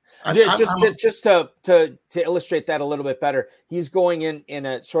 61. Just to illustrate that a little bit better, he's going in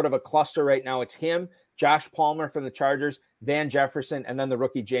a sort of a cluster right now. It's him, Josh Palmer from the Chargers, Van Jefferson, and then the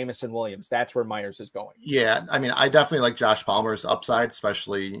rookie Jamison Williams. That's where Myers is going. Yeah, I mean, I definitely like Josh Palmer's upside,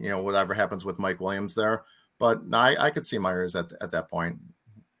 especially, whatever happens with Mike Williams there. But no, I could see Myers at that point.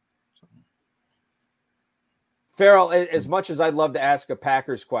 Farrell, as much as I'd love to ask a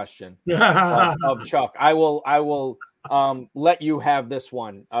Packers question of Chuck, I will let you have this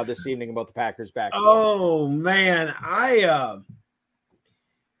one this evening about the Packers backfield. Oh man,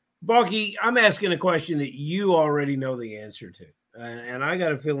 Bucky, I'm asking a question that you already know the answer to, and I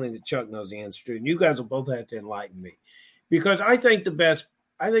got a feeling that Chuck knows the answer to, and you guys will both have to enlighten me, because I think the best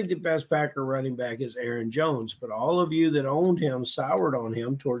Packer running back is Aaron Jones, but all of you that owned him soured on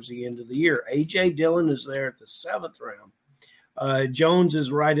him towards the end of the year. A.J. Dillon is there at the 7th round. Jones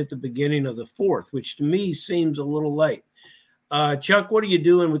is right at the beginning of the 4th, which to me seems a little late. Chuck, what are you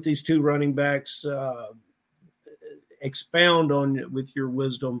doing with these two running backs? Expound on, with your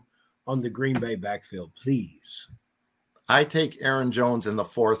wisdom, on the Green Bay backfield, please. I take Aaron Jones in the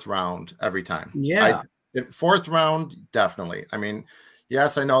 4th round every time. Yeah. 4th round, definitely. I mean,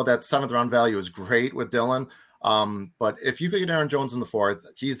 yes, I know that 7th round value is great with Dillon. But if you could get Aaron Jones in the 4th,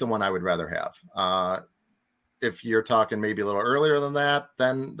 he's the one I would rather have. If you're talking maybe a little earlier than that,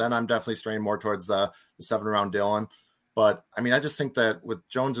 then I'm definitely straying more towards the 7th round Dillon. But I mean, I just think that with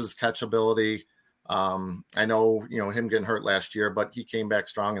Jones's catchability, I know, him getting hurt last year, but he came back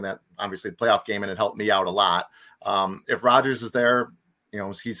strong in that, obviously, playoff game, and it helped me out a lot. If Rodgers is there,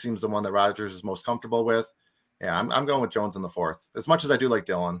 he seems the one that Rodgers is most comfortable with. Yeah, I'm going with Jones in the 4th. As much as I do like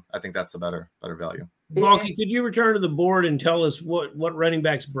Dillon, I think that's the better value. Balky, could you return to the board and tell us what running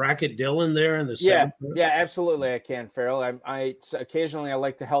backs bracket Dillon there in the 7th? Yeah, absolutely, I can, Farrell. I occasionally I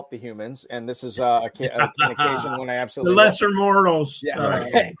like to help the humans, and this is an occasion when I absolutely the lesser mortals.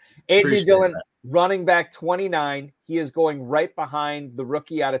 Yeah, A.J. Dillon, running back 29. He is going right behind the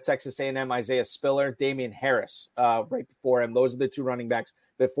rookie out of Texas A&M, Isaiah Spiller, Damian Harris, right before him. Those are the two running backs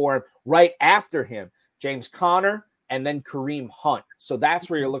before him. Right after him, James Conner, and then Kareem Hunt. So that's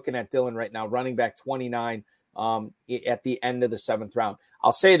where you're looking at Dillon right now, running back 29 at the end of the 7th round.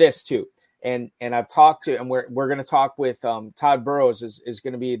 I'll say this too, and I've talked to, and we're going to talk with Todd Burrows is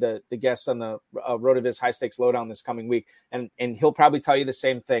going to be the guest on the RotoViz High Stakes Lowdown this coming week, and he'll probably tell you the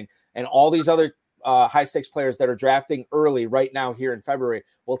same thing. And all these other high stakes players that are drafting early right now here in February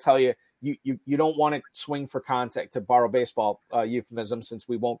will tell you, you don't want to swing for contact, to borrow baseball euphemism, since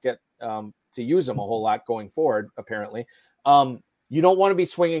we won't get to use them a whole lot going forward, apparently. You don't want to be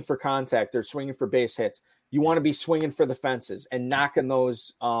swinging for contact or swinging for base hits. You want to be swinging for the fences and knocking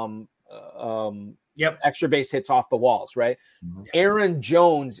those extra base hits off the walls, right? Mm-hmm. Aaron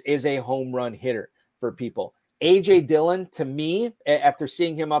Jones is a home run hitter for people. A.J. Dillon, to me, after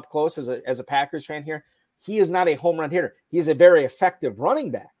seeing him up close as a Packers fan here, he is not a home run hitter. He's a very effective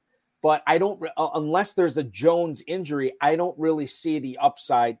running back. But I don't, unless there's a Jones injury, I don't really see the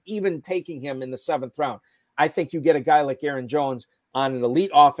upside, even taking him in the 7th round. I think you get a guy like Aaron Jones on an elite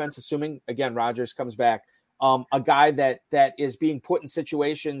offense, assuming, again, Rodgers comes back, a guy that is being put in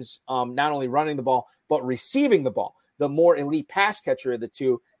situations, not only running the ball, but receiving the ball, the more elite pass catcher of the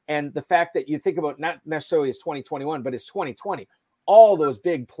two. And the fact that you think about not necessarily his 2021, but his 2020, all those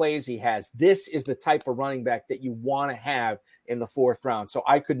big plays he has, this is the type of running back that you want to have in the 4th round. So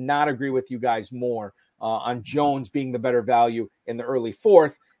I could not agree with you guys more on Jones being the better value in the early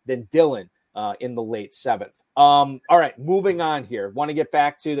 4th than Dillon in the late 7th. All right, moving on here. Want to get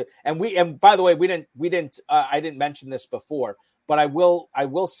back to and by the way, I didn't mention this before, but I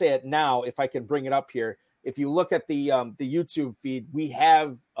will say it now if I can bring it up here. If you look at the YouTube feed, we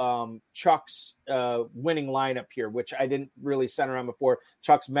have Chuck's winning lineup here, which I didn't really center on before.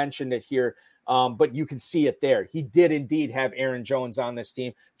 Chuck's mentioned it here, but you can see it there. He did indeed have Aaron Jones on this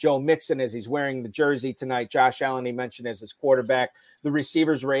team. Joe Mixon, as he's wearing the jersey tonight. Josh Allen, he mentioned, as his quarterback. The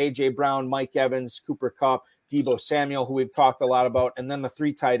receivers were A.J. Brown, Mike Evans, Cooper Kupp, Deebo Samuel, who we've talked a lot about. And then the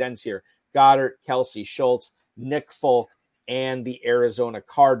 3 tight ends here, Goddard, Kelsey, Schultz, Nick Folk, and the Arizona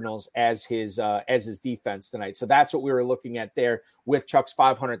Cardinals as his defense tonight. So that's what we were looking at there with Chuck's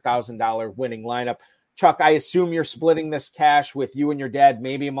 $500,000 winning lineup. Chuck, I assume you're splitting this cash with you and your dad,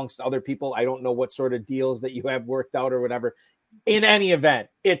 maybe amongst other people. I don't know what sort of deals that you have worked out or whatever. In any event,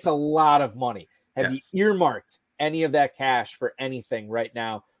 it's a lot of money. Have you earmarked any of that cash for anything right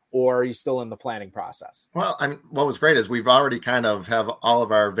now, or are you still in the planning process? Well, what was great is we've already kind of have all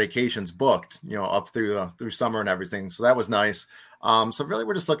of our vacations booked, up through summer and everything. So that was nice. So really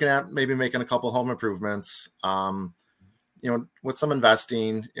we're just looking at maybe making a couple home improvements, with some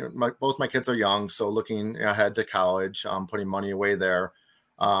investing. Both my kids are young, so looking ahead to college, putting money away there.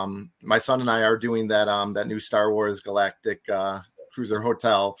 My son and I are doing that new Star Wars Galactic cruiser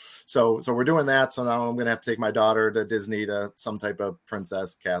hotel. So we're doing that. So now I'm going to have to take my daughter to Disney to some type of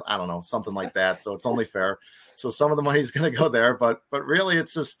princess cat. I don't know, something like that. So it's only fair. So some of the money is going to go there, but really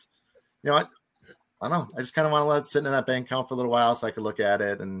it's just, I don't know. I just kind of want to let it sit in that bank account for a little while so I could look at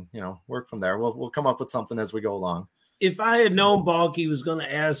it and, work from there. We'll come up with something as we go along. If I had known Balky was going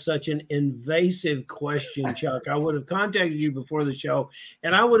to ask such an invasive question, Chuck, I would have contacted you before the show,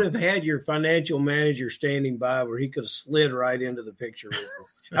 and I would have had your financial manager standing by where he could have slid right into the picture with me.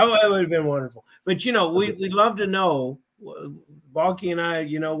 That would have been wonderful. But, we'd love to know. Balky and I,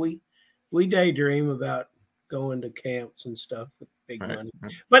 we daydream about going to camps and stuff with big money.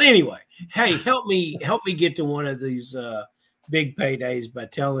 But anyway, hey, help me get to one of these big paydays by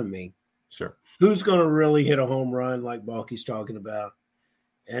telling me. Sure. Who's going to really hit a home run like Balky's talking about,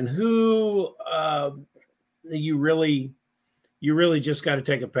 and who you really just got to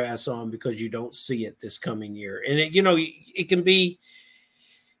take a pass on because you don't see it this coming year. And it can be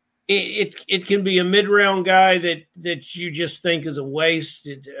a mid-round guy that you just think is a waste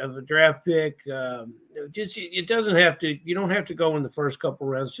of a draft pick. It doesn't have to. You don't have to go in the first couple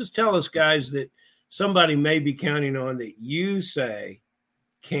rounds. Just tell us guys that somebody may be counting on that you say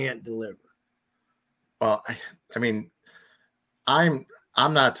can't deliver. Well, I mean, I'm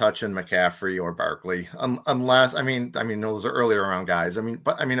not touching McCaffrey or Barkley unless those are earlier round guys. If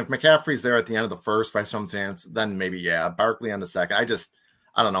McCaffrey's there at the end of the first by some chance, then maybe Barkley on the second.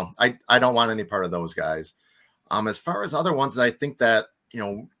 I don't know. I don't want any part of those guys. As far as other ones that I think that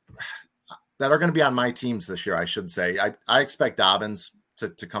that are going to be on my teams this year, I should say, I expect Dobbins to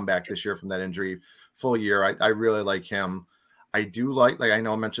come back this year from that injury full year. I really like him. I do like I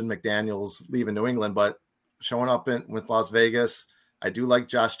know I mentioned McDaniels leaving New England, but showing up with Las Vegas, I do like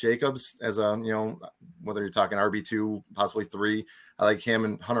Josh Jacobs as a, whether you're talking RB2, possibly 3. I like him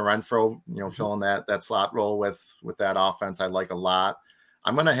and Hunter Renfrow, filling that slot role with that offense. I like a lot.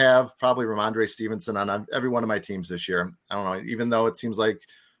 I'm going to have probably Ramondre Stevenson on every one of my teams this year. I don't know, even though it seems like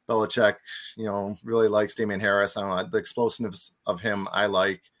Belichick, really likes Damian Harris. I don't know, the explosiveness of him I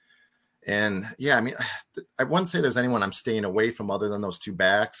like. And I wouldn't say there's anyone I'm staying away from other than those two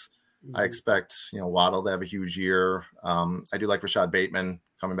backs. Mm-hmm. I expect, Waddle to have a huge year. I do like Rashad Bateman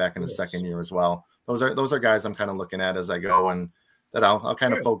coming back in his second year as well. Those are guys I'm kind of looking at as I go, and that I'll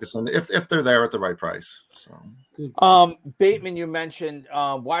kind of focus on if they're there at the right price. So, Bateman, you mentioned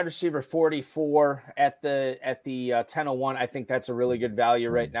wide receiver 44 at the 10:01. I think that's a really good value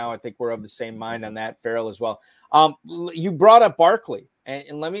right now. I think we're of the same mind on that. Farrell as well. You brought up Barkley.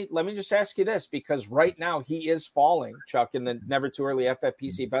 And let me just ask you this, because right now he is falling, Chuck, in the Never Too Early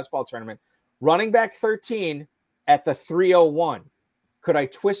FFPC best ball tournament. Running back 13 at the 301. Could I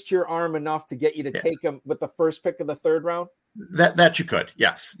twist your arm enough to get you to take him with the first pick of the third round? That you could,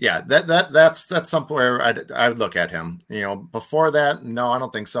 yes, that's somewhere I'd look at him. Before that, no, I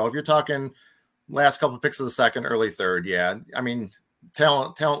don't think so. If you're talking last couple of picks of the second, early third,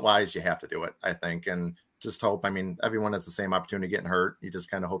 talent wise, you have to do it, I think, and just hope. Everyone has the same opportunity getting hurt. You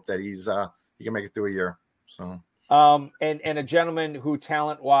just kind of hope that he can make it through a year. So, and a gentleman who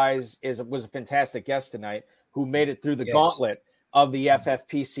talent wise was a fantastic guest tonight, who made it through the gauntlet of the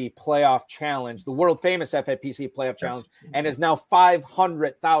FFPC playoff challenge, the world famous FFPC playoff challenge, and is now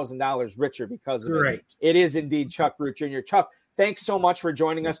 $500,000 richer because of it. It is indeed Chuck Root Jr. Chuck, thanks so much for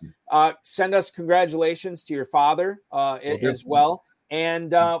joining us. Send us congratulations to your father as well.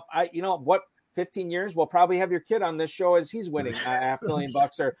 And 15 years, we'll probably have your kid on this show as he's winning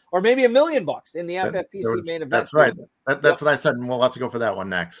 $500,000 or maybe $1 million in the FFPC main event. That's right. That's what I said, and we'll have to go for that one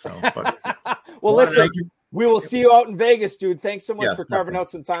next. So, well, listen, we will see you out in Vegas, dude. Thanks so much for carving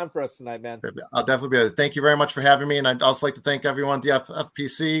out some time for us tonight, man. I'll definitely be there. Thank you very much for having me, and I'd also like to thank everyone at the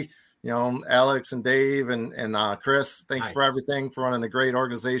FFPC. Alex and Dave and Chris. Thanks for everything, for running a great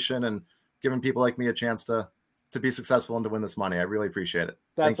organization and giving people like me a chance to be successful and to win this money. I really appreciate it.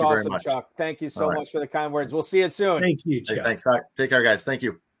 That's Thank you awesome, very much. Chuck. Thank you so much for the kind words. We'll see you soon. Thank you, Chuck. Hey, thanks. Take care, guys. Thank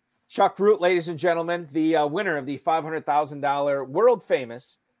you. Chuck Root, ladies and gentlemen, the winner of the $500,000 world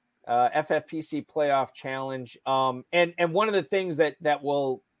famous FFPC playoff challenge. And one of the things that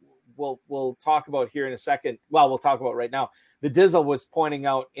we'll talk about here in a second. Well, we'll talk about right now. The Dizzle was pointing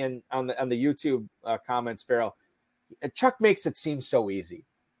out on the YouTube comments, Farrell. Chuck makes it seem so easy.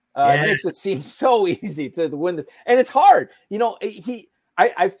 It makes it seem so easy to win this, and it's hard.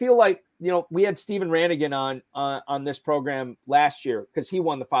 I feel like we had Steven Rannigan on this program last year because he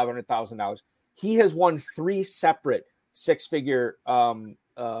won the $500,000. He has won 3 separate 6-figure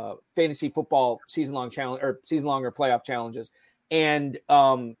fantasy football season-long challenge or season-long or playoff challenges, and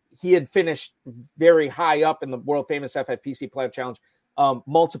he had finished very high up in the world famous FFPC playoff challenge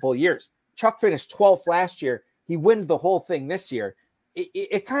multiple years. Chuck finished 12th last year. He wins the whole thing this year.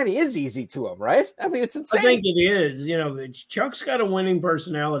 it kind of is easy to him, right? I mean, it's insane. I think it is. Chuck's got a winning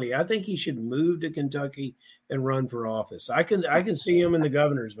personality. I think he should move to Kentucky and run for office. I can see him in the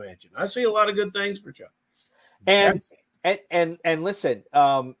governor's mansion. I see a lot of good things for Chuck. And listen,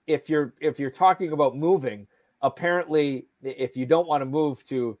 if you're talking about moving, apparently, if you don't want to move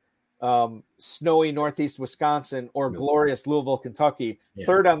to snowy Northeast Wisconsin or glorious Louisville, Kentucky,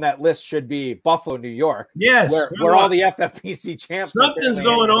 third on that list should be Buffalo, New York. Yes, where all the FFPC champs. Something's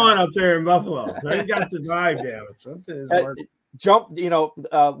going on up there in Buffalo. They got to dive down. Something is hard. Jump,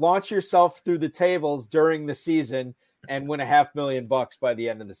 launch yourself through the tables during the season and win $500,000 by the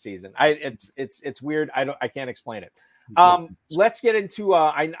end of the season. It's weird. I can't explain it. Let's get into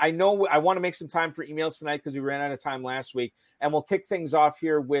I know I want to make some time for emails tonight because we ran out of time last week, and we'll kick things off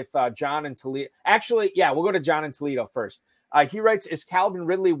here with John in Toledo. Actually, we'll go to John in Toledo first. He writes, is Calvin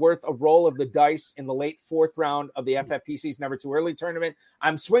Ridley worth a roll of the dice in the late fourth round of the FFPC's Never Too Early tournament?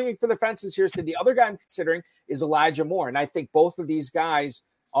 I'm swinging for the fences here. So the other guy I'm considering is Elijah Moore, and I think both of these guys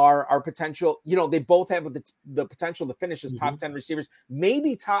are potential. They both have the potential to finish as top 10 receivers,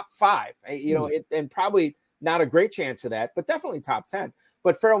 maybe top 5. And probably not a great chance of that, but definitely top 10.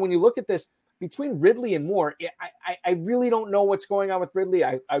 But Farrell, when you look at this between Ridley and Moore, I really don't know what's going on with Ridley.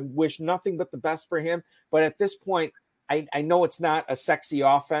 I wish nothing but the best for him. But at this point, I know it's not a sexy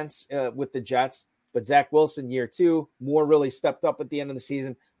offense with the Jets, but Zach Wilson, year 2, Moore really stepped up at the end of the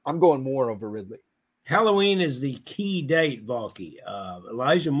season. I'm going Moore over Ridley. Halloween is the key date, Valky.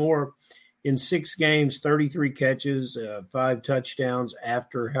 Elijah Moore in 6 games, 33 catches, 5 touchdowns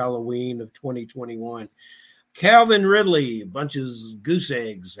after Halloween of 2021. Calvin Ridley, a bunch of goose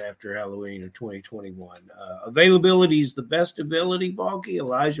eggs after Halloween of 2021. Availability is the best ability, Balky.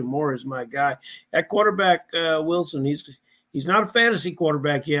 Elijah Moore is my guy. At quarterback, Wilson, he's not a fantasy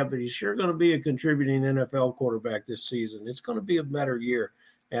quarterback yet, but he's sure going to be a contributing NFL quarterback this season. It's going to be a better year,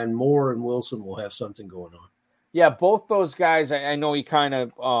 and Moore and Wilson will have something going on. Yeah, both those guys, I know he kind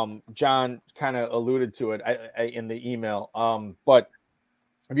of, John kind of alluded to it in the email. But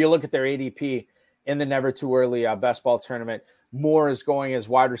if you look at their ADP, in the Never Too Early best ball tournament, Moore is going as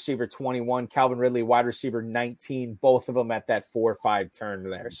wide receiver 21, Calvin Ridley wide receiver 19, both of them at that 4-5 turn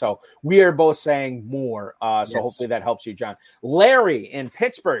there. So we are both saying Moore. So hopefully that helps you, John. Larry in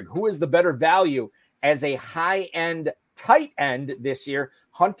Pittsburgh, who is the better value as a high-end tight end this year,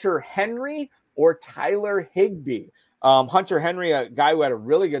 Hunter Henry or Tyler Higbee? Hunter Henry, a guy who had a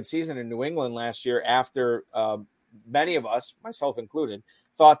really good season in New England last year after many of us, myself included,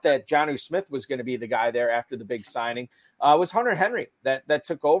 thought that Jonnu Smith was going to be the guy there after the big signing. Was Hunter Henry that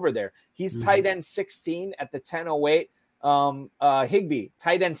took over there. He's tight end 16 at the 10:08. Higbee,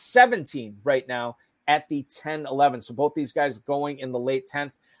 tight end 17 right now at the 10:11. So both these guys going in the late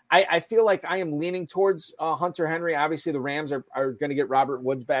 10th. I feel like I am leaning towards Hunter Henry. Obviously, the Rams are going to get Robert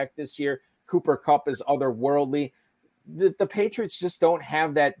Woods back this year. Cooper Kupp is otherworldly. The Patriots just don't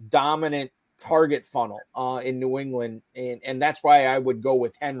have that dominant target funnel in New England, and that's why I would go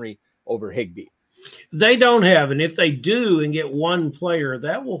with Henry over Higbee. They don't have, and if they do and get one player,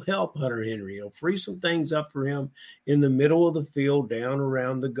 that will help Hunter Henry. It'll free some things up for him in the middle of the field, down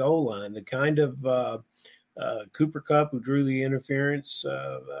around the goal line. The kind of Cooper Kupp who drew the interference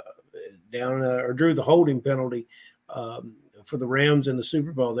down or drew the holding penalty for the Rams in the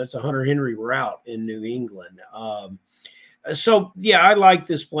Super Bowl. That's a Hunter Henry route in New England. So, I like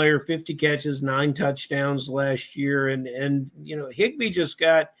this player, 50 catches, 9 touchdowns last year. And Higbee just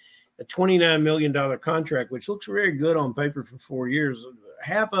got a $29 million contract, which looks very good on paper for 4 years.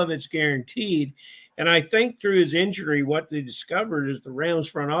 Half of it's guaranteed. And I think through his injury, what they discovered is the Rams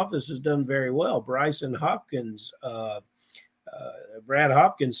front office has done very well. Bryson Hopkins, Brad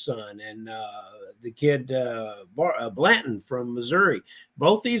Hopkins' son, and the kid Blanton from Missouri.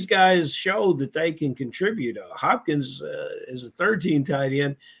 Both these guys showed that they can contribute. Hopkins is a third-team tight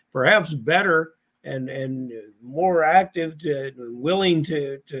end, perhaps better and more active, willing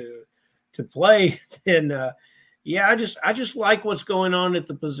to play than. I just like what's going on at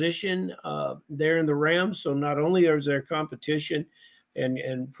the position there in the Rams. So not only is there competition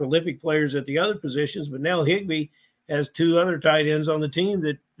and prolific players at the other positions, but now Higbee has 2 other tight ends on the team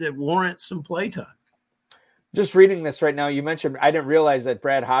that warrant some play time. Just reading this right now, you mentioned, I didn't realize that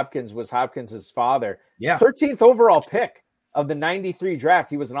Brad Hopkins was Hopkins' father. Yeah. 13th overall pick of the 93 draft.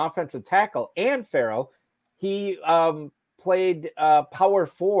 He was an offensive tackle. And Farrell, he played power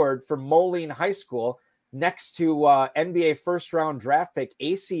forward for Moline High School next to NBA first-round draft pick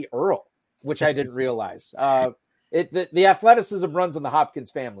A.C. Earl, which I didn't realize. The athleticism runs in the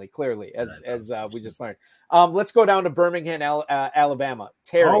Hopkins family, clearly, as we just learned. Let's go down to Birmingham, Alabama.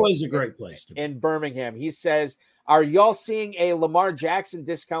 Terry, always a great place to be. In Birmingham. He says, are y'all seeing a Lamar Jackson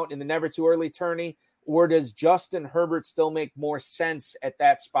discount in the never too early tourney, or does Justin Herbert still make more sense at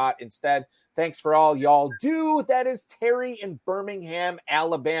that spot instead? Thanks for all y'all do. That is Terry in Birmingham,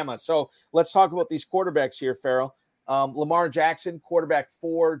 Alabama. So let's talk about these quarterbacks here, Farrell. Lamar Jackson, quarterback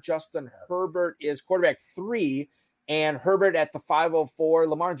 4. Justin Herbert is quarterback 3. And Herbert at the 504,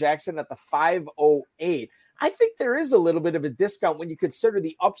 Lamar Jackson at the 508. I think there is a little bit of a discount when you consider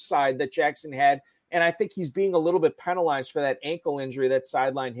the upside that Jackson had. And I think he's being a little bit penalized for that ankle injury that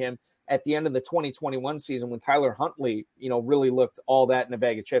sidelined him at the end of the 2021 season when Tyler Huntley, really looked all that in a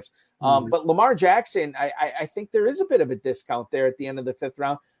bag of chips. But Lamar Jackson, I think there is a bit of a discount there at the end of the 5th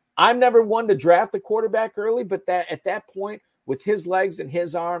round. I'm never one to draft the quarterback early, but that at that point, with his legs and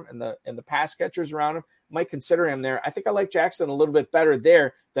his arm and the pass catchers around him, might consider him there. I think I like Jackson a little bit better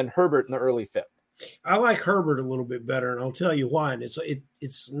there than Herbert in the early 5th. I like Herbert a little bit better, and I'll tell you why. And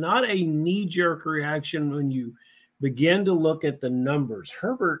it's not a knee-jerk reaction when you begin to look at the numbers.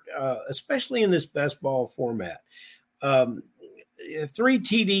 Herbert, especially in this best ball format, 3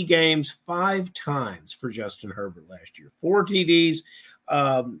 TD games 5 times for Justin Herbert last year, 4 TDs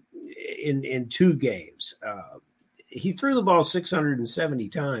in 2 games. He threw the ball 670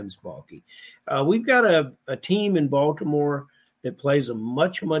 times, Balky. We've got a team in Baltimore that plays a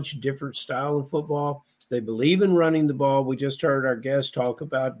much, much different style of football. They believe in running the ball. We just heard our guest talk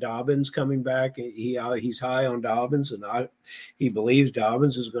about Dobbins coming back. He's high on Dobbins, and he believes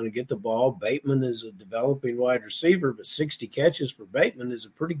Dobbins is going to get the ball. Bateman is a developing wide receiver, but 60 catches for Bateman is a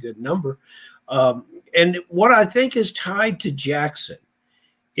pretty good number. And what I think is tied to Jackson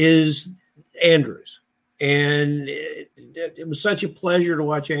is Andrews. And it was such a pleasure to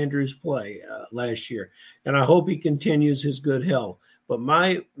watch Andrews play last year. And I hope he continues his good health. But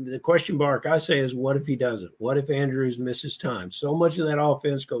the question mark I say is, what if he doesn't? What if Andrews misses time? So much of that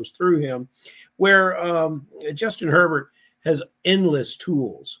offense goes through him, where Justin Herbert has endless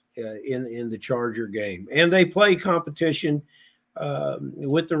tools in the Charger game. And they play competition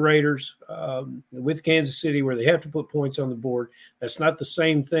with the Raiders, with Kansas City, where they have to put points on the board. That's not the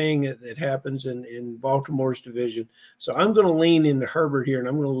same thing that happens in Baltimore's division. So I'm going to lean into Herbert here, and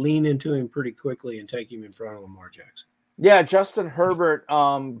I'm going to lean into him pretty quickly and take him in front of Lamar Jackson. Yeah, Justin Herbert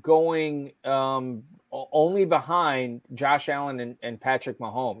going only behind Josh Allen and Patrick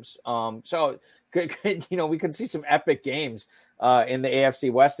Mahomes. So we could see some epic games in the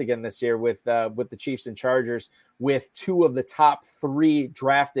AFC West again this year with the Chiefs and Chargers, with 2 of the top 3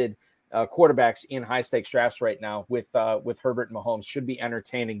 drafted quarterbacks in high stakes drafts right now with Herbert and Mahomes. Should be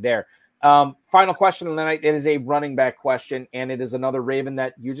entertaining there. Final question of the night. It is a running back question, and it is another Raven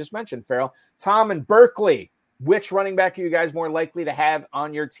that you just mentioned, Farrell. Tom and Berkeley. Which running back are you guys more likely to have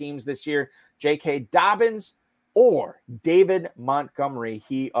on your teams this year? J.K. Dobbins or David Montgomery,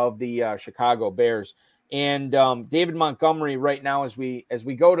 he of the Chicago Bears? And David Montgomery right now, as we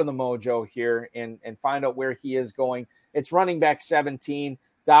go to the mojo here and find out where he is going, it's running back 17,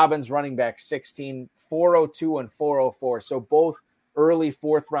 Dobbins running back 16, 402 and 404. So both early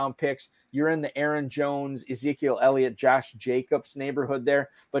 4th round picks. You're in the Aaron Jones, Ezekiel Elliott, Josh Jacobs neighborhood there.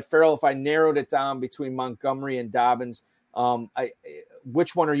 But Farrell, if I narrowed it down between Montgomery and Dobbins,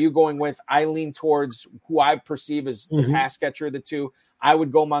 which one are you going with? I lean towards who I perceive as the pass catcher of the 2. I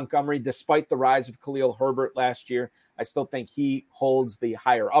would go Montgomery, despite the rise of Khalil Herbert last year. I still think he holds the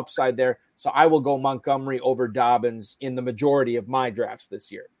higher upside there. So I will go Montgomery over Dobbins in the majority of my drafts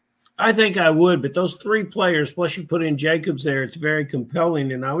this year. I think I would, but those 3 players, plus you put in Jacobs there, it's very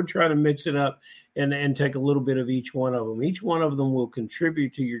compelling, and I would try to mix it up and take a little bit of each one of them. Each one of them will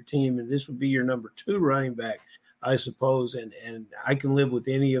contribute to your team, and this would be your number 2 running back, I suppose, and I can live with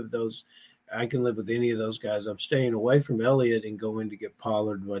any of those. I can live with any of those guys. I'm staying away from Elliott and going to get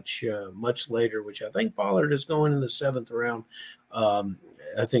Pollard much later, which I think Pollard is going in the 7th round.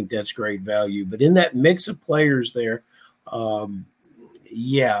 I think that's great value. But in that mix of players there,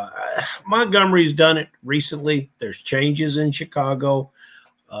 Montgomery's done it recently. There's changes in Chicago.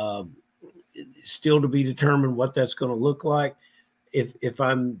 Still to be determined what that's going to look like. If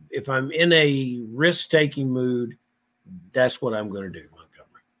I'm in a risk-taking mood, that's what I'm going to do.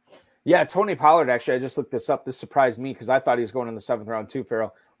 Yeah, Tony Pollard, actually, I just looked this up. This surprised me because I thought he was going in the 7th round too,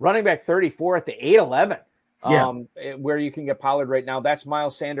 Farrell. Running back 34 at the 8-11, where you can get Pollard right now. That's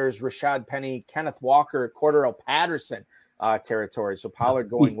Miles Sanders, Rashad Penny, Kenneth Walker, Cordero Patterson territory. So Pollard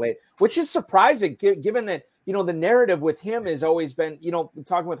going late, which is surprising given that, the narrative with him has always been,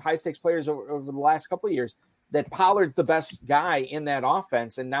 talking with high-stakes players over the last couple of years, that Pollard's the best guy in that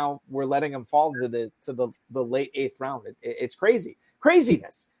offense, and now we're letting him fall to the late 8th round. It's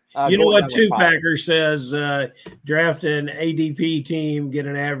craziness. You know what Two-Packer says, draft an ADP team, get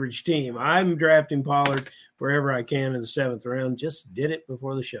an average team. I'm drafting Pollard wherever I can in the 7th round. Just did it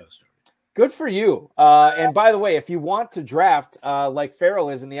before the show started. Good for you. And by the way, if you want to draft like Farrell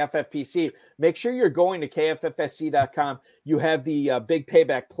is in the FFPC, make sure you're going to kffsc.com. You have the big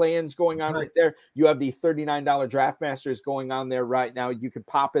payback plans going on right there. You have the $39 Draft Masters going on there right now. You can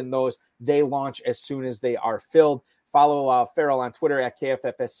pop in those. They launch as soon as they are filled. Follow Farrell on Twitter at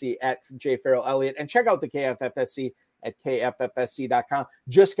KFFSC, at JFarrellElliott, and check out the KFFSC at kffsc.com.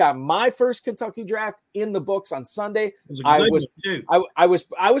 Just got my first Kentucky draft in the books on Sunday. I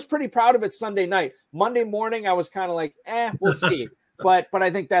was pretty proud of it Sunday night. Monday morning, I was kind of like, we'll see. but I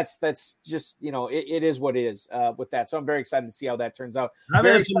think that's just, it is what it is with that. So I'm very excited to see how that turns out. I've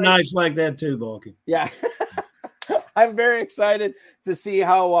had some nights like that too, Balky. Yeah. I'm very excited to see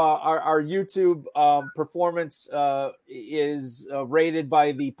how our YouTube performance is rated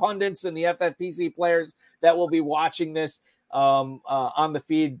by the pundits and the FFPC players that will be watching this on the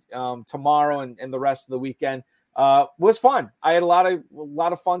feed tomorrow and the rest of the weekend. Was fun. I had a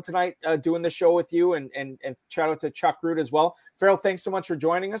lot of fun tonight doing the show with you, and shout out to Chuck Root as well. Farrell, thanks so much for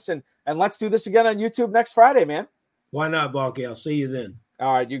joining us, and let's do this again on YouTube next Friday, man. Why not, Balky? I'll see you then.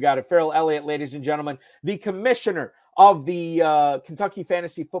 All right, you got it. Farrell Elliott, ladies and gentlemen, the commissioner of the Kentucky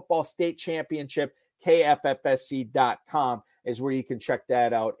Fantasy Football State Championship. KFFSC.com is where you can check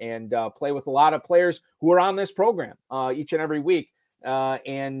that out and play with a lot of players who are on this program each and every week.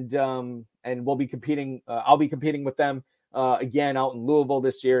 And we'll be competing. I'll be competing with them again out in Louisville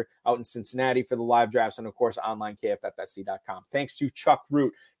this year, out in Cincinnati for the live drafts, and of course online KFFSC.com. Thanks to Chuck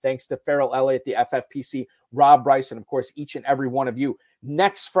Root. Thanks to Farrell Elliott, the FFPC, Rob Bryce, and of course each and every one of you.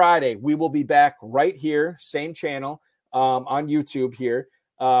 Next Friday, we will be back right here, same channel on YouTube here,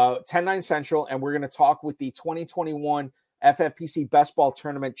 10/9 Central, and we're going to talk with the 2021 FFPC Best Ball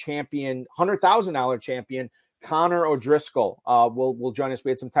Tournament champion, $100,000 champion, Connor O'Driscoll. Will join us. We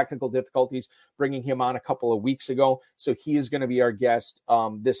had some technical difficulties bringing him on a couple of weeks ago, so he is going to be our guest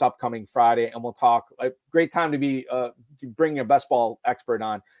this upcoming Friday, and we'll talk. A great time to be bringing a best ball expert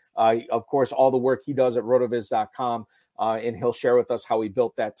on. Of course, all the work he does at rotoviz.com, and he'll share with us how he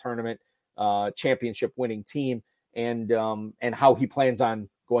built that tournament championship winning team and how he plans on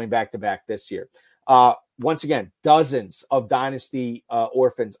going back to back this year. Once again, dozens of Dynasty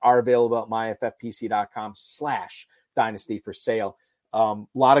orphans are available at myffpc.com/dynasty for sale. A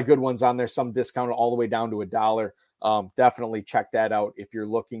lot of good ones on there, some discounted all the way down to $1. Definitely check that out if you're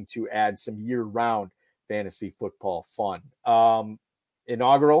looking to add some year-round fantasy football fun.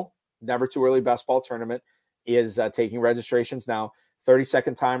 Inaugural, never too early best ball tournament is taking registrations now.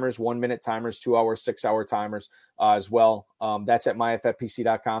 30-second timers, 1-minute timers, 2-hour, 6-hour timers as well. That's at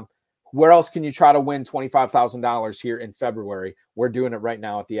myffpc.com. Where else can you try to win $25,000 here in February? We're doing it right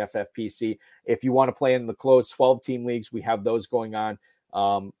now at the FFPC. If you want to play in the closed 12-team leagues, we have those going on.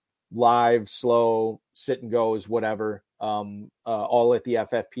 Live, slow, sit and goes, whatever. All at the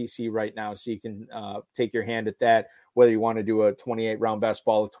FFPC right now. So you can take your hand at that. Whether you want to do a 28-round best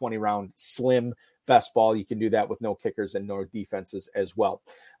ball, a 20-round slim best ball, you can do that with no kickers and no defenses as well.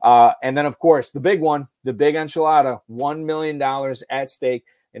 And then, of course, the big one, the big enchilada, $1 million at stake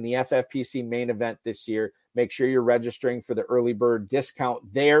in the FFPC main event this year. Make sure you're registering for the early bird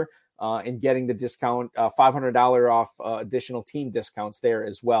discount there and getting the discount, $500 off additional team discounts there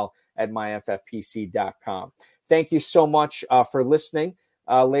as well at myffpc.com. Thank you so much for listening.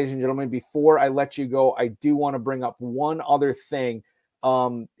 Ladies and gentlemen, before I let you go, I do want to bring up one other thing.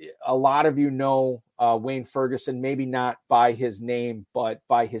 A lot of you know Wayne Ferguson, maybe not by his name, but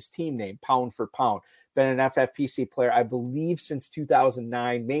by his team name, Pound for Pound. Been an FFPC player, I believe, since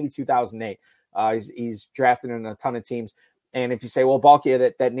 2009, maybe 2008. He's drafted in a ton of teams. And if you say, well, Balky,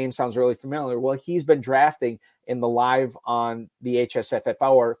 that name sounds really familiar. Well, he's been drafting in the live on the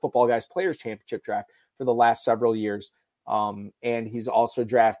HSFFL or Football Guys Players Championship draft for the last several years. And he's also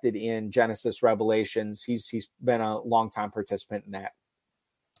drafted in Genesis Revelations. He's been a longtime participant in that.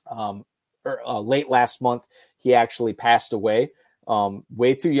 Late last month, he actually passed away.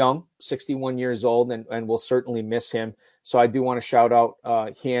 Way too young, 61 years old, and we'll certainly miss him. So I do want to shout out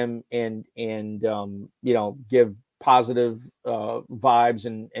him and give positive vibes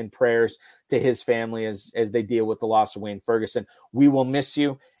and prayers to his family as they deal with the loss of Wayne Ferguson. We will miss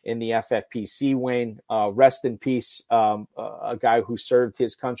you in the FFPC, Wayne. Rest in peace. A guy who served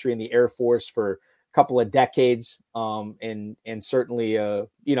his country in the Air Force for a couple of decades, and certainly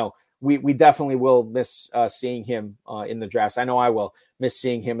we definitely will miss seeing him in the drafts. I know I will miss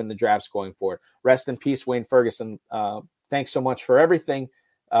seeing him in the drafts going forward. Rest in peace, Wayne Ferguson. Thanks so much for everything.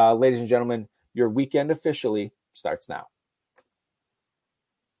 Ladies and gentlemen, your weekend officially starts now.